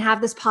 and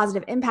have this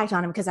positive impact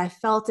on them because I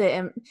felt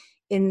it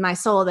in my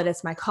soul that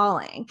it's my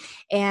calling.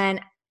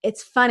 And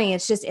it's funny,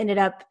 it's just ended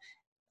up,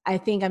 I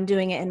think I'm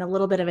doing it in a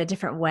little bit of a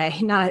different way.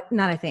 Not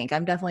I think,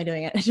 I'm definitely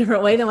doing it in a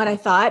different way than what I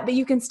thought, but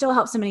you can still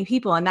help so many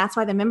people. And that's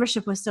why the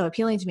membership was so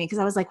appealing to me, because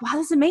I was like, wow,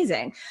 this is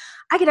amazing.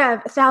 I could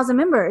have 1,000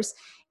 members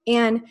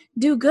and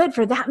do good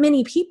for that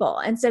many people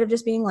instead of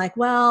just being like,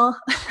 well,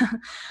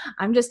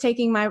 I'm just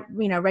taking my,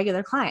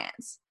 regular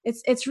clients.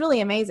 It's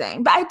really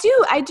amazing. But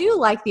I do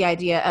like the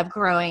idea of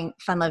growing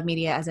Fun Love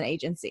Media as an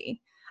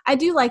agency. I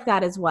do like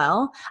that as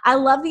well. I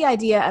love the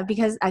idea of,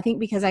 because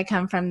I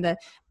come from the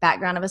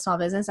background of a small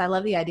business, I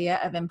love the idea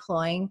of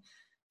employing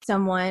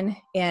someone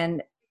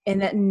and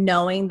that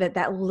knowing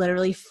that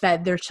literally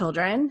fed their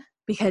children,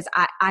 because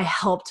I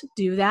helped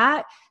do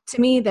that.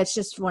 To me, that's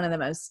just one of the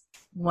most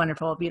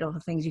wonderful, beautiful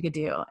things you could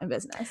do in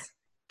business.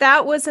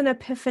 That was an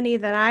epiphany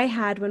that I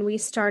had when we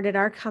started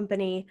our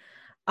company.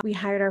 We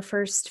hired our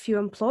first few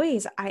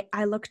employees.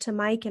 I looked to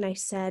Mike and I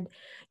said,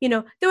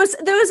 there was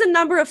a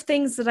number of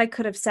things that I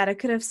could have said. I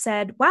could have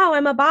said, wow,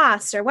 I'm a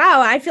boss, or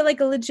wow, I feel like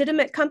a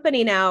legitimate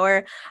company now,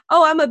 or,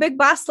 oh, I'm a big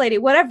boss lady,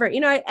 whatever.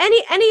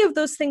 Any of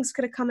those things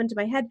could have come into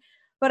my head.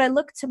 But I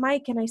looked to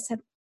Mike and I said,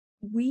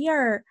 we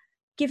are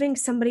giving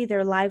somebody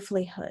their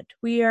livelihood.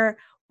 We are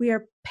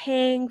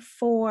paying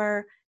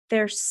for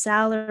their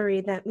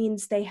salary. That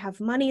means they have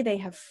money, they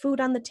have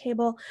food on the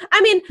table. I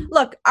mean,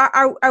 look,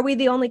 are we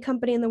the only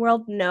company in the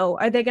world? No.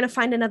 Are they going to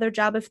find another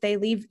job if they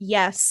leave?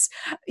 Yes.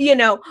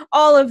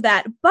 All of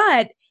that.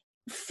 But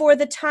for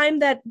the time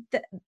that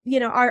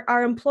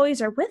our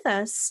employees are with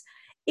us,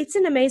 it's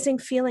an amazing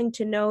feeling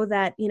to know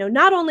that,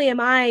 not only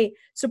am I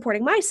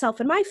supporting myself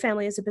and my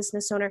family as a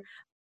business owner,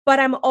 but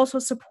I'm also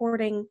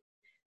supporting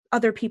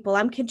other people.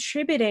 I'm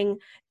contributing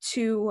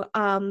to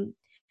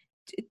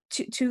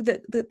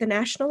the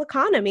national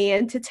economy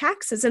and to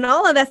taxes and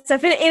all of that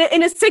stuff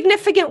in a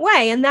significant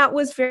way. And that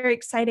was very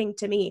exciting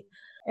to me.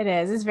 It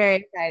is. It's very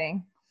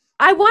exciting.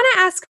 I want to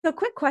ask a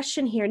quick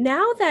question here.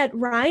 Now that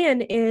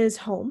Ryan is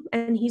home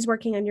and he's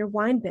working on your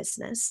wine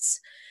business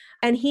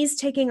and he's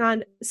taking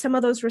on some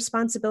of those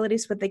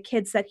responsibilities with the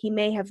kids that he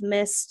may have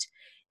missed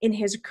in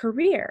his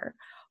career,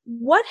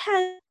 what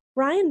has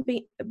Ryan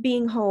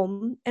being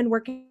home and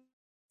working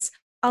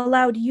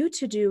allowed you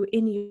to do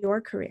in your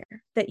career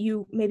that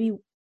you maybe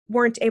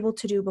weren't able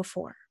to do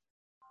before?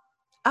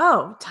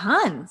 Oh,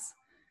 tons.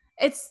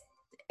 It's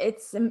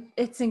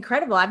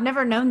incredible. I've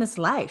never known this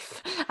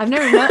life. I've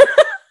never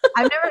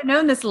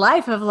known this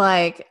life of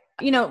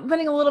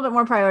putting a little bit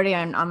more priority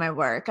on my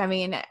work. I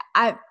mean,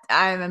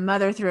 I'm a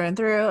mother through and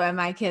through, and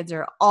my kids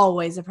are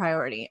always a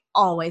priority,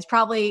 always,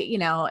 probably,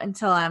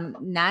 until I'm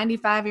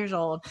 95 years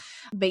old.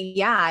 But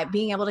yeah,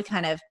 being able to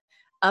kind of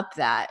up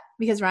that,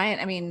 because Ryan,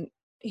 I mean,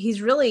 we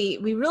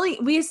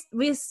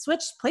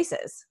switched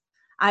places.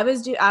 I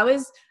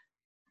was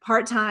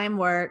part-time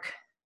work,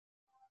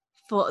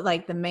 full,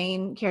 like the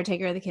main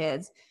caretaker of the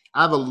kids.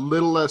 I have a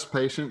little less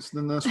patience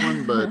than this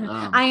one, but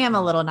I am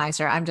a little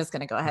nicer. I'm just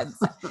going to go ahead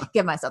and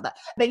give myself that.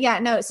 But yeah,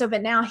 no.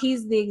 But now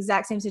he's the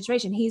exact same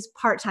situation. He's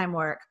part-time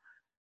work,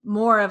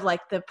 more of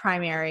like the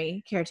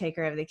primary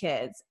caretaker of the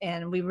kids.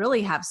 And we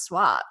really have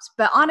swapped.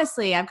 But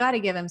honestly, I've got to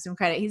give him some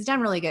credit. He's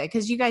done really good,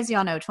 because you guys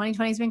all know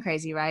 2020 has been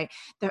crazy, right?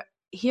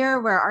 Here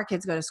where our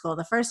kids go to school,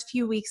 the first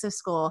few weeks of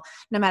school,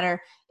 no matter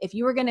if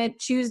you were going to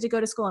choose to go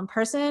to school in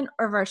person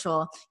or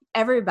virtual,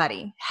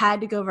 everybody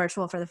had to go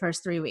virtual for the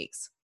first 3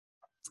 weeks.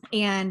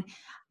 And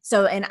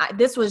so,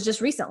 this was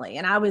just recently,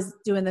 and I was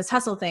doing this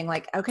hustle thing,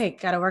 like, okay,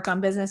 got to work on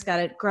business, got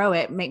to grow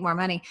it, make more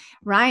money.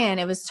 Ryan,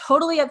 it was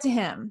totally up to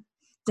him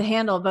to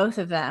handle both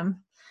of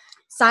them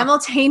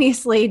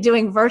simultaneously,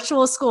 doing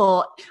virtual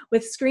school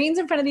with screens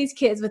in front of these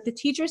kids, with the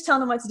teachers telling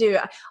them what to do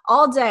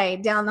all day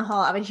down the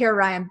hall. I would hear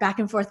Ryan back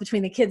and forth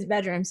between the kids'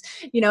 bedrooms,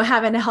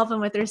 having to help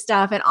them with their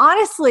stuff. And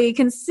honestly,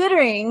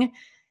 considering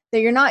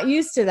that you're not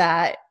used to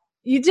that,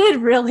 you did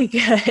really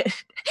good.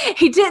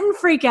 He didn't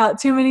freak out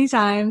too many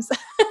times.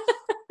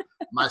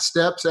 My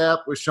Steps app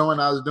was showing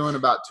I was doing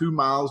about 2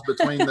 miles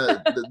between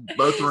the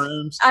both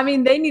rooms. I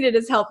mean, they needed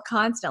his help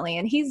constantly,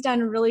 and he's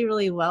done really,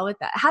 really well with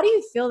that. How do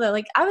you feel though?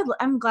 Like,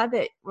 I'm glad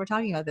that we're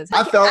talking about this.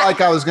 I felt like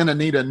I was going to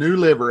need a new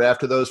liver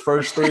after those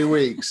first 3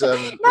 weeks. No,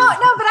 but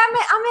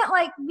I meant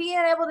like being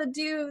able to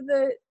do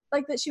the,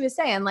 like that she was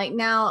saying, like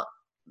now,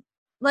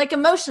 like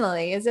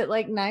emotionally, is it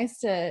like nice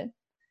to,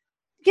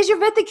 because you're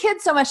with the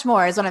kids so much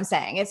more is what I'm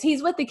saying.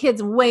 He's with the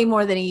kids way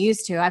more than he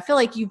used to. I feel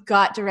like you've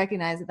got to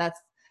recognize that that's,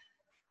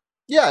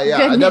 Yeah.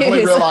 I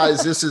definitely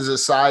realized this is a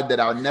side that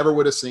I never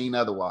would have seen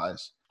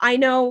otherwise. I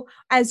know,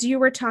 as you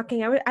were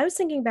talking, I was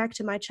thinking back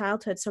to my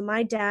childhood. So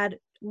my dad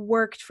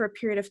worked for a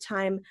period of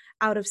time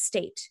out of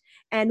state.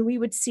 And we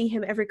would see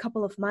him every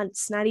couple of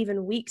months, not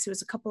even weeks. It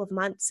was a couple of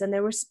months. And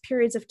there was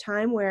periods of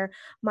time where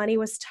money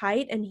was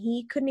tight and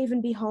he couldn't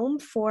even be home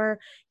for,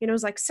 it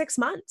was like 6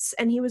 months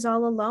and he was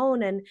all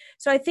alone. And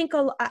so I think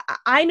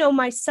I know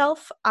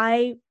myself,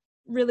 I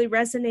really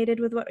resonated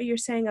with what you're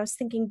saying. I was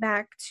thinking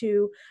back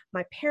to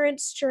my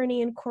parents'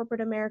 journey in corporate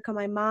America,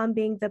 my mom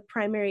being the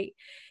primary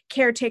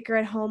caretaker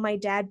at home, my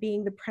dad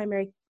being the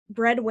primary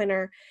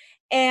breadwinner.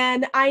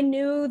 And I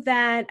knew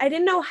that I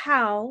didn't know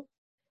how,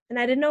 and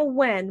I didn't know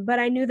when, but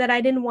I knew that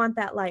I didn't want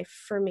that life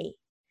for me.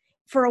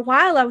 For a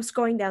while, I was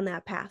going down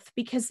that path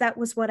because that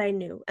was what I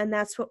knew, and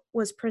that's what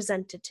was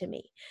presented to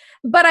me.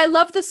 But I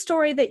love the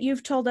story that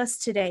you've told us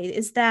today,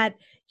 is that,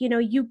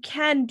 you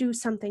can do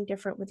something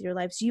different with your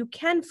lives. You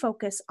can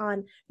focus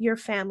on your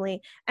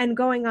family and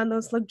going on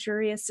those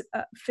luxurious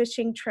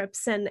fishing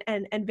trips and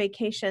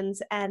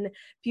vacations and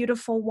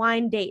beautiful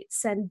wine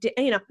dates. And,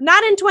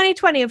 not in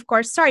 2020, of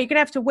course. Sorry, you're going to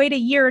have to wait a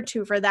year or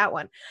two for that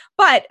one.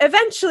 But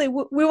eventually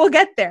we will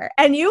get there,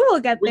 and you will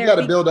get there. We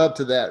got to build up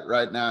to that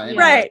right now. Anyway,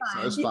 right.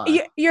 So it's fine.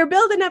 You're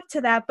building up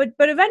to that, but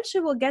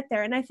eventually we'll get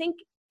there. And I think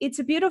it's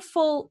a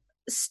beautiful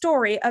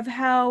story of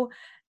how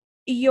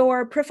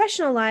your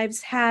professional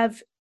lives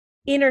have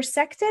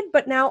intersected,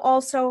 but now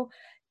also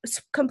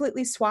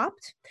completely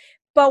swapped.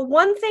 But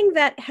one thing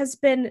that has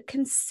been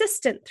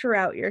consistent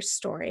throughout your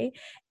story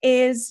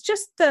is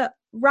just the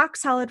rock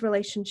solid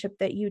relationship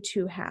that you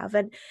two have,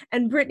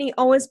 and Brittany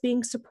always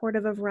being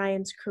supportive of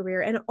Ryan's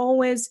career and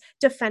always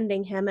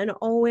defending him and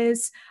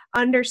always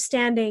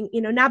understanding,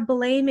 not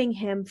blaming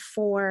him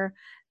for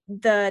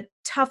the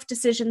tough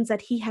decisions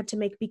that he had to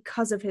make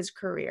because of his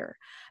career,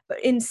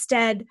 but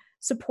instead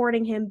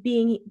supporting him,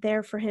 being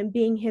there for him,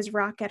 being his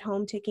rock at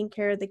home, taking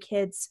care of the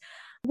kids,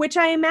 which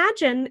I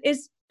imagine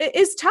is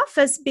tough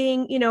as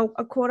being,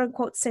 a quote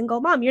unquote single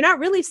mom. You're not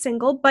really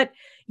single, but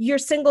you're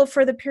single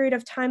for the period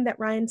of time that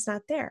Ryan's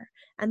not there.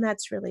 And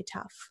that's really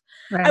tough.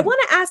 Right. I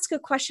want to ask a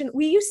question.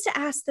 We used to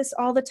ask this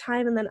all the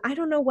time, and then I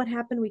don't know what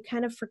happened. We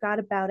kind of forgot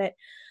about it,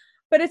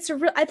 but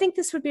I think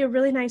this would be a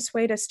really nice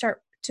way to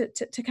start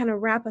to kind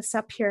of wrap us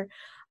up here.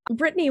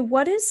 Brittany,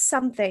 what is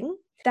something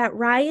that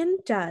Ryan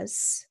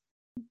does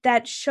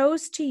that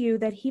shows to you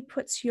that he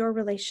puts your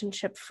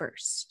relationship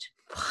first?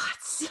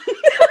 What?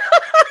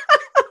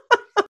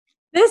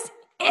 This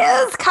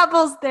is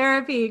couples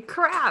therapy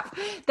crap.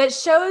 That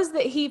shows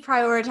that he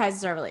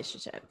prioritizes our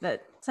relationship.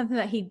 That something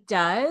that he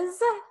does.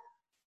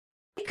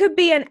 It could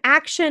be an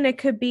action. It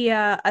could be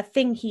a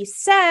thing he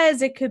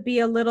says. It could be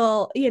a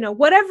little,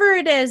 whatever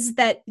it is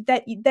that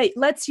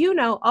lets you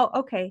know, oh,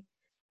 okay,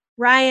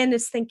 Ryan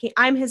is thinking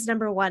I'm his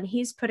number one.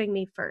 He's putting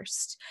me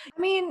first.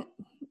 I mean,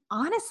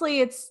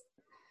 honestly, it's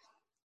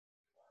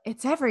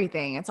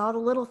everything. It's all the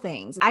little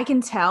things. I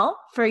can tell,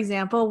 for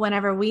example,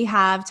 whenever we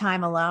have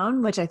time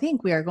alone, which I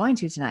think we are going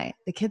to tonight,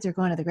 the kids are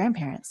going to the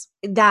grandparents,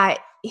 that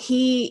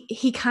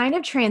he kind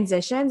of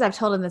transitions. I've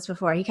told him this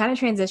before. He kind of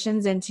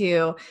transitions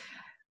into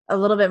a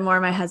little bit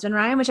more my husband,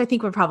 Ryan, which I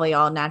think we'll probably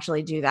all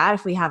naturally do that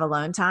if we have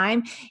alone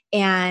time.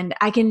 And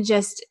I can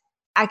just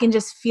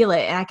feel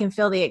it, and I can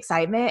feel the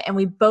excitement, and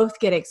we both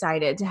get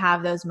excited to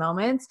have those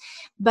moments.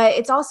 But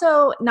it's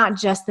also not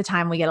just the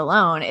time we get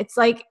alone. It's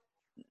like,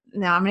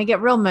 now I'm going to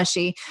get real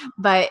mushy,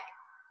 but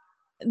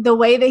the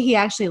way that he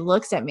actually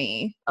looks at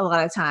me a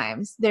lot of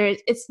times,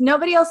 it's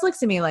nobody else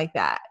looks at me like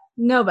that.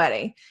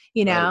 Nobody,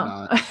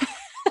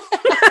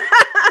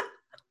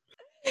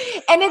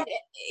 And and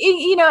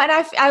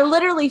I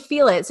literally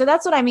feel it. So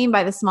that's what I mean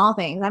by the small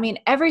things. I mean,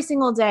 every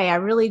single day, I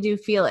really do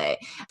feel it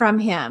from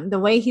him. The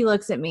way he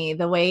looks at me,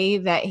 the way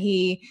that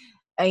he,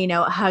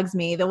 hugs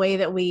me, the way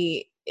that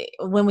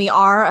when we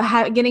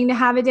are getting to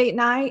have a date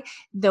night,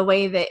 the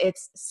way that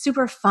it's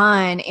super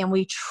fun and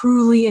we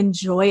truly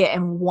enjoy it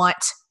and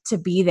want to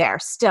be there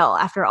still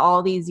after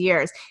all these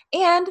years.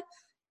 And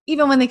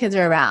even when the kids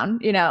are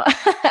around,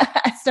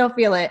 I still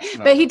feel it.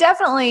 Right. But he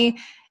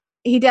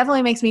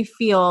definitely makes me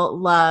feel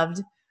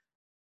loved,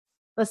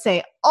 let's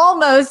say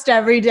almost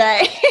every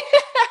day.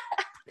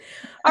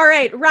 All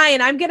right,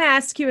 Ryan, I'm going to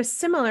ask you a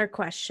similar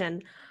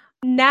question.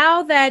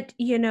 Now that,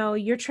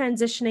 you're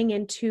transitioning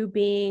into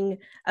being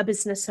a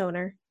business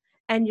owner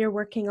and you're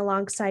working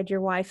alongside your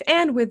wife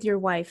and with your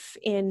wife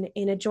in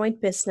a joint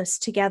business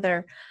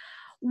together,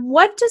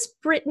 what does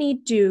Brittany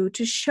do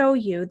to show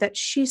you that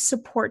she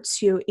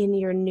supports you in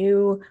your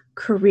new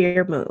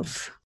career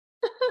move?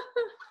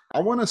 I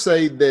want to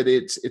say that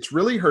it's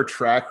really her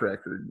track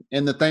record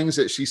and the things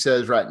that she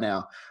says right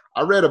now.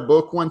 I read a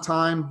book one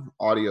time,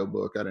 audio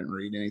book. I didn't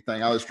read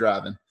anything. I was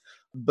driving.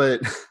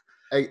 But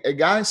a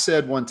guy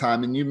said one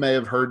time, and you may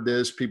have heard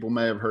this, people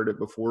may have heard it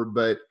before,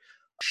 but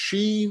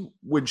she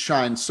would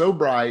shine so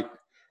bright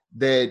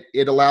that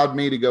it allowed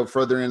me to go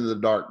further into the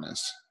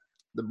darkness.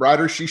 The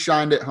brighter she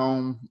shined at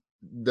home,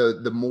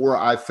 the more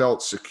I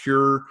felt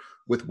secure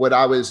with what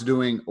I was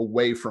doing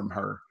away from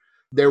her.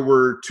 There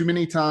were too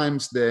many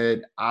times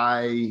that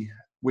I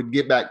would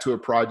get back to a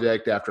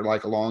project after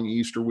like a long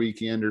Easter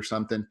weekend or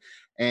something,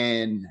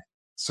 and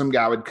some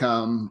guy would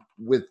come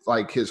with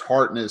like his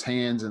heart in his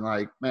hands and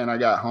like, man, I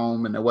got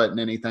home and there wasn't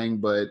anything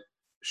but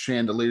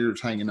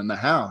chandeliers hanging in the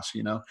house,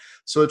 you know?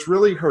 So it's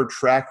really her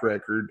track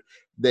record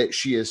that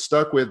she has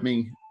stuck with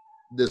me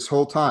this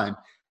whole time.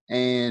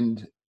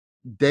 And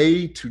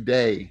day to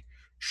day,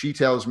 she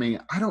tells me,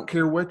 I don't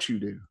care what you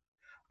do.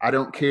 I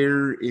don't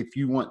care if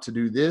you want to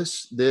do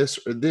this, this,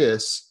 or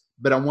this,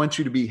 but I want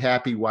you to be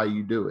happy while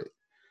you do it.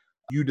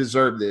 You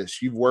deserve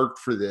this. You've worked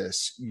for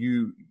this.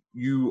 You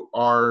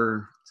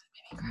are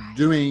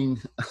doing,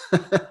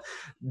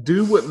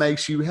 do what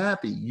makes you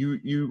happy.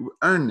 You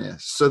earn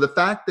this. So the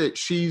fact that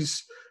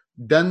she's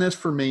done this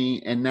for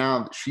me and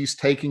now she's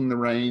taking the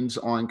reins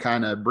on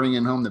kind of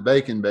bringing home the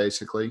bacon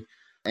basically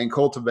and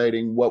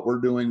cultivating what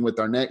we're doing with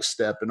our next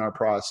step in our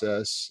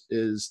process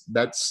is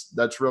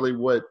that's really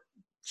what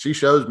she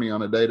shows me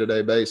on a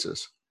day-to-day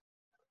basis.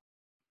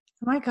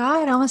 Oh my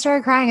God, I almost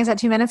started crying. Is that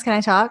 2 minutes? Can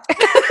I talk?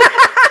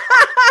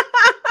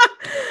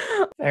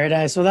 Very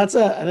nice. Well, I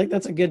think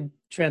that's a good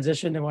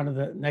transition to one of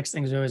the next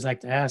things we always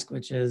like to ask,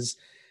 which is,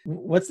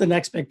 what's the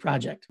next big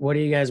project? What are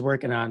you guys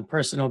working on?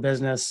 Personal,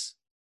 business,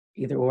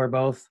 either or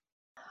both?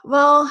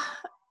 Well,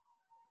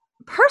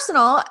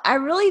 personal, I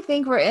really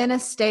think we're in a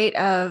state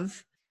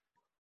of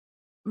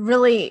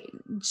really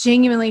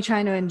genuinely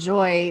trying to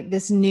enjoy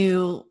this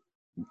new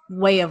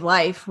way of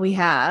life we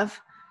have,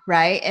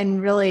 right?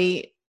 And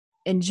really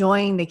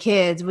enjoying the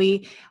kids.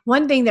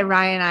 One thing that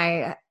Ryan and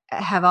I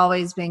have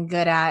always been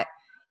good at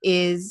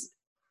is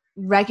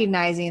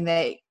recognizing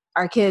that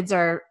our kids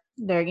they're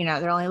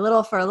only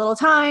little for a little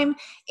time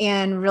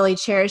and really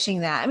cherishing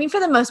that. I mean, for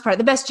the most part,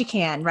 the best you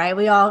can, right?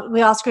 We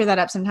all screw that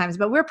up sometimes,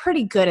 but we're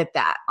pretty good at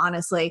that,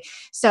 honestly.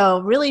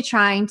 So really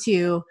trying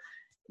to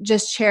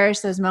just cherish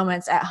those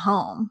moments at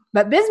home.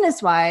 But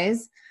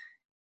business-wise,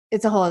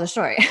 it's a whole other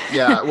story.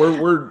 Yeah,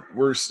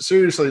 we're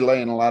seriously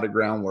laying a lot of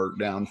groundwork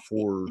down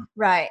for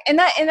right, and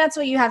that's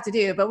what you have to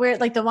do. But we're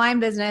like, the wine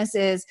business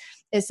is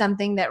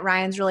something that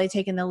Ryan's really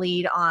taken the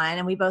lead on,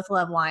 and we both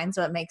love wine,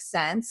 so it makes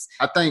sense.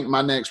 I think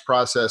my next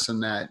process in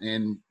that,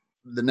 and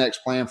the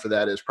next plan for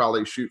that, is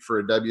probably shoot for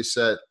a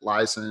WSET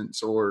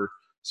license or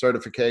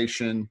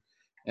certification,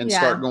 and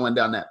start going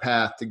down that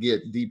path to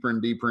get deeper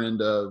and deeper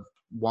into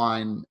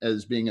wine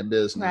as being a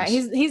business. Right.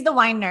 He's the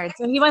wine nerd,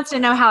 so he wants to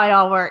know how it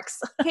all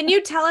works. Can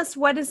you tell us,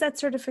 what is that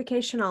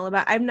certification all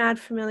about? I'm not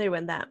familiar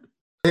with that.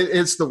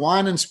 It's the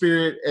Wine and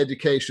Spirit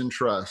Education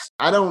Trust.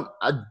 I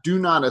do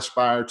not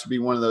aspire to be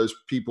one of those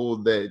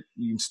people that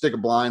you can stick a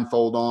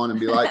blindfold on and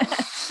be like,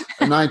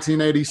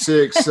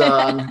 1986,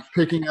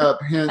 picking up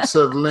hints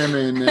of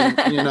lemon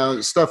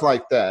and, stuff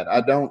like that. I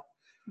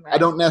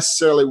don't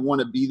necessarily want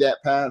to be that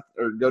path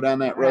or go down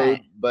that road,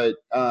 but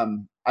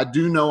I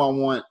do know I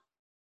want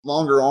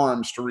longer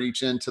arms to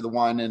reach into the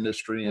wine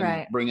industry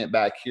and bring it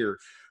back here.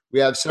 We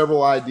have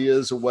several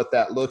ideas of what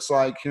that looks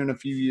like here in a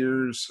few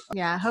years.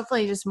 Yeah,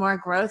 hopefully just more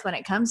growth when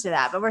it comes to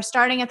that. But we're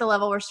starting at the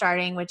level we're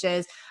starting, which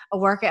is a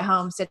work at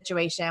home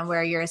situation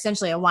where you're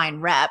essentially a wine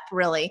rep,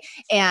 really.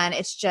 And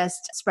it's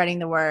just spreading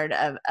the word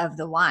of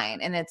the wine.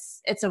 And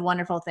it's a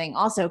wonderful thing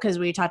also, because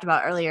we talked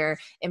about earlier,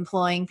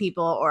 employing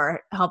people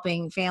or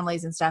helping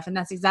families and stuff. And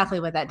that's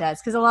exactly what that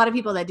does. Because a lot of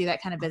people that do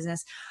that kind of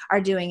business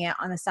are doing it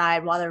on the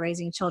side while they're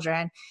raising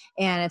children.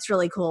 And it's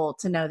really cool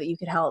to know that you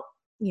could help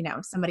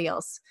somebody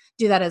else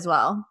do that as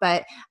well.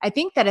 But I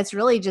think that it's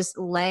really just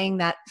laying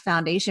that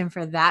foundation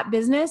for that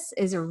business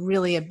is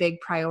a big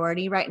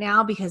priority right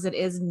now, because it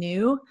is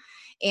new.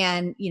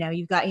 And,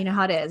 you've got,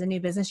 how it is, a new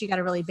business, you got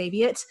to really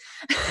baby it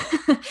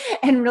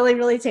and really,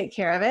 really take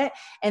care of it.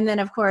 And then,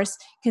 of course,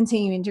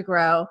 continuing to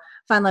grow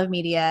Fun Love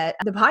Media,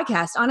 the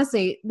podcast.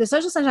 Honestly, the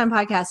Social Sunshine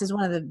podcast is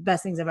one of the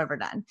best things I've ever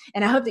done.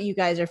 And I hope that you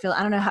guys are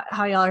I don't know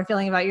how y'all are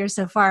feeling about yours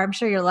so far. I'm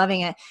sure you're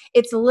loving it.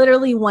 It's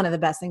literally one of the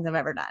best things I've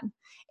ever done.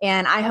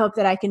 And I hope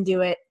that I can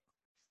do it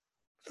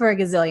for a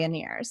gazillion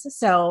years.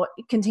 So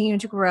continuing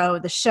to grow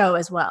the show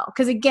as well.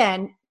 Because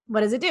again,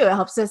 what does it do? It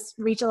helps us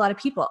reach a lot of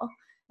people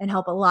and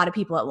help a lot of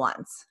people at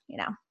once,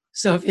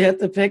 So if you had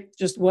to pick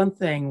just one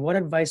thing, what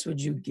advice would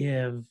you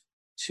give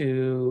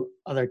to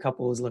other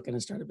couples looking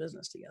to start a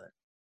business together?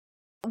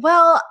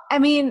 Well, I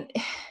mean,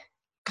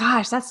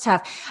 gosh, that's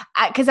tough.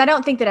 Because I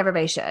don't think that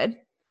everybody should.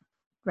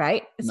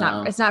 Right. It's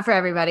not for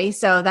everybody.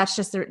 So that's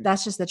just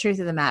the truth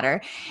of the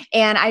matter.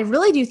 And I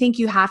really do think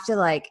you have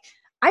to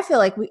I feel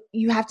like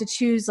you have to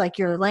choose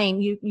your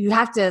lane. You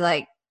have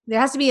to there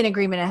has to be an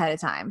agreement ahead of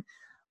time.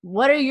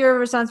 What are your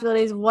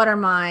responsibilities? What are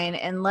mine?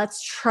 And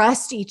let's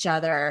trust each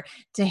other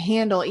to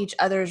handle each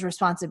other's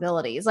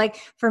responsibilities.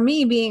 For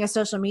me, being a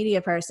social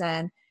media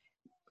person,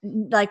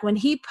 when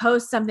he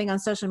posts something on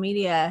social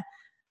media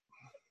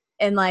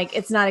and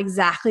it's not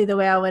exactly the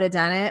way I would have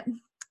done it,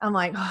 I'm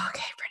like, oh,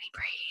 okay, Brittany,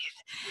 breathe.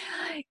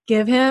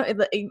 Give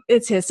him,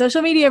 it's his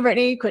social media,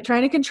 Brittany, quit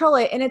trying to control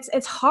it. And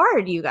it's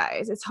hard, you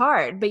guys, it's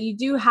hard, but you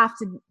do have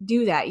to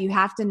do that. You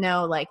have to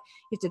know, you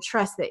have to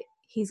trust that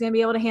he's going to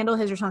be able to handle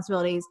his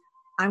responsibilities.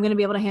 I'm going to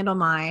be able to handle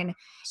mine.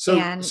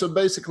 So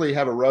basically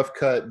have a rough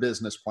cut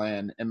business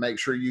plan and make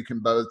sure you can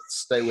both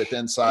stay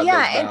within inside those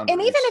boundaries.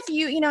 And even if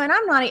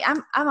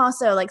and I'm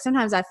also like,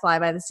 sometimes I fly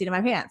by the seat of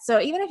my pants. So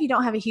even if you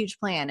don't have a huge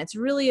plan, it's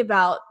really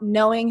about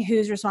knowing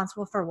who's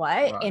responsible for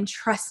what and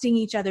trusting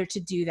each other to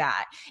do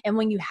that. And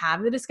when you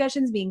have the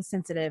discussions, being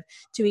sensitive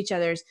to each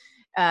other's,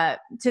 to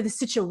the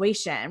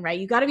situation, right?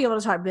 You got to be able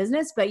to talk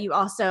business, but you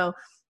also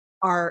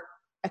are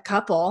a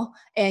couple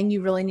and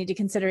you really need to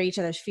consider each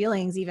other's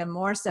feelings even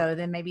more so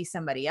than maybe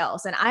somebody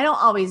else. And I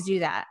don't always do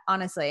that.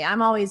 Honestly,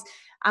 I'm always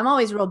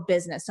real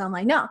business. So I'm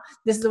like, no,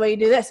 this is the way you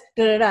do this.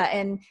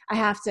 And I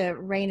have to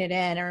rein it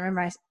in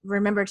and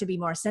remember to be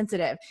more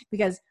sensitive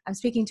because I'm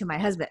speaking to my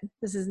husband.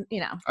 This is,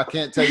 I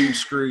can't tell you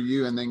screw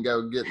you and then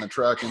go get in the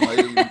truck and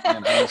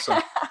leave,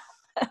 so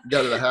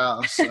go to the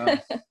house. So.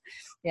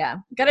 Yeah.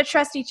 Got to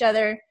trust each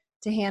other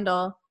to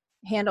handle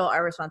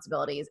our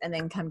responsibilities and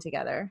then come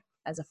together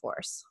as a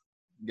force.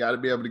 Got to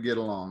be able to get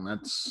along.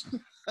 That's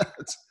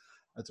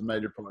a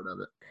major part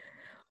of it.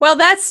 Well,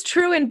 that's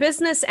true in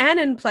business and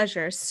in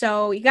pleasure.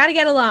 So you got to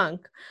get along.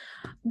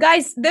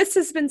 Guys, this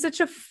has been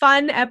such a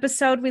fun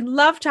episode. We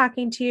love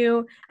talking to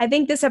you. I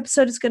think this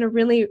episode is going to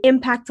really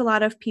impact a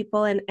lot of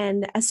people and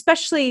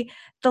especially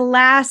the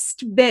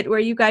last bit where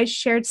you guys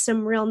shared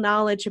some real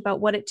knowledge about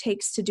what it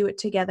takes to do it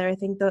together. I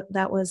think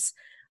that was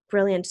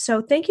brilliant.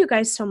 So thank you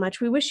guys so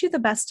much. We wish you the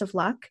best of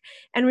luck.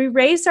 And we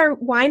raise our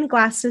wine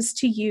glasses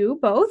to you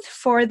both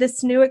for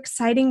this new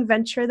exciting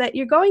venture that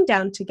you're going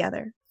down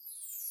together.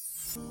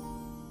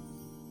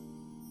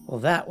 Well,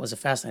 that was a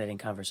fascinating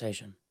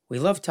conversation. We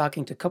love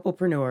talking to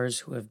couplepreneurs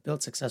who have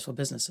built successful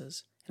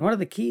businesses. And one of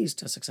the keys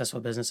to a successful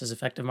business is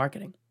effective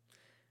marketing.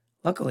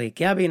 Luckily,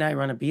 Gabby and I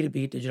run a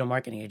B2B digital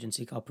marketing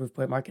agency called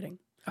Proofpoint Marketing.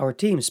 Our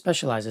team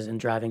specializes in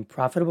driving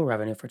profitable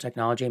revenue for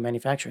technology and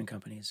manufacturing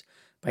companies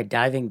by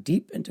diving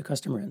deep into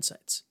customer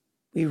insights.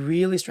 We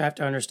really strive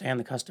to understand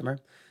the customer.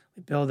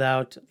 We build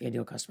out the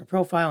ideal customer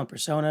profile and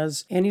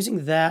personas, and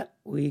using that,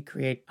 we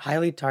create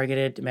highly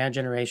targeted demand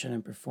generation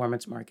and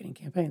performance marketing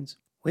campaigns.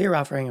 We are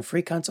offering a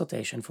free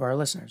consultation for our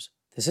listeners.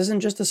 This isn't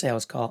just a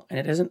sales call, and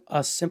it isn't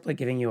us simply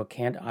giving you a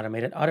canned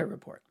automated audit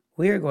report.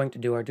 We are going to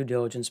do our due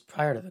diligence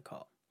prior to the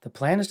call. The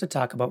plan is to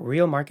talk about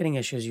real marketing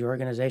issues your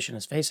organization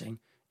is facing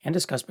and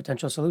discuss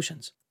potential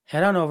solutions.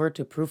 Head on over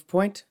to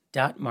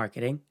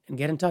proofpoint.marketing and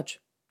get in touch.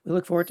 We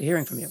look forward to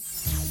hearing from you.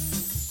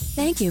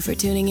 Thank you for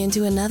tuning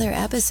into another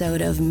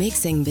episode of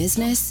Mixing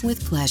Business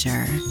with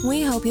Pleasure.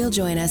 We hope you'll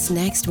join us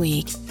next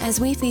week as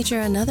we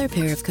feature another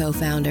pair of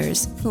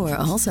co-founders who are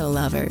also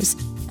lovers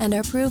and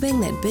are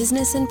proving that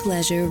business and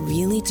pleasure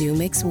really do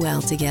mix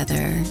well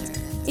together.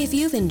 If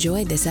you've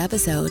enjoyed this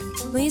episode,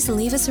 please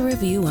leave us a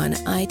review on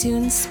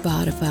iTunes,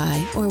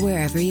 Spotify, or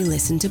wherever you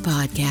listen to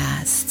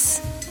podcasts.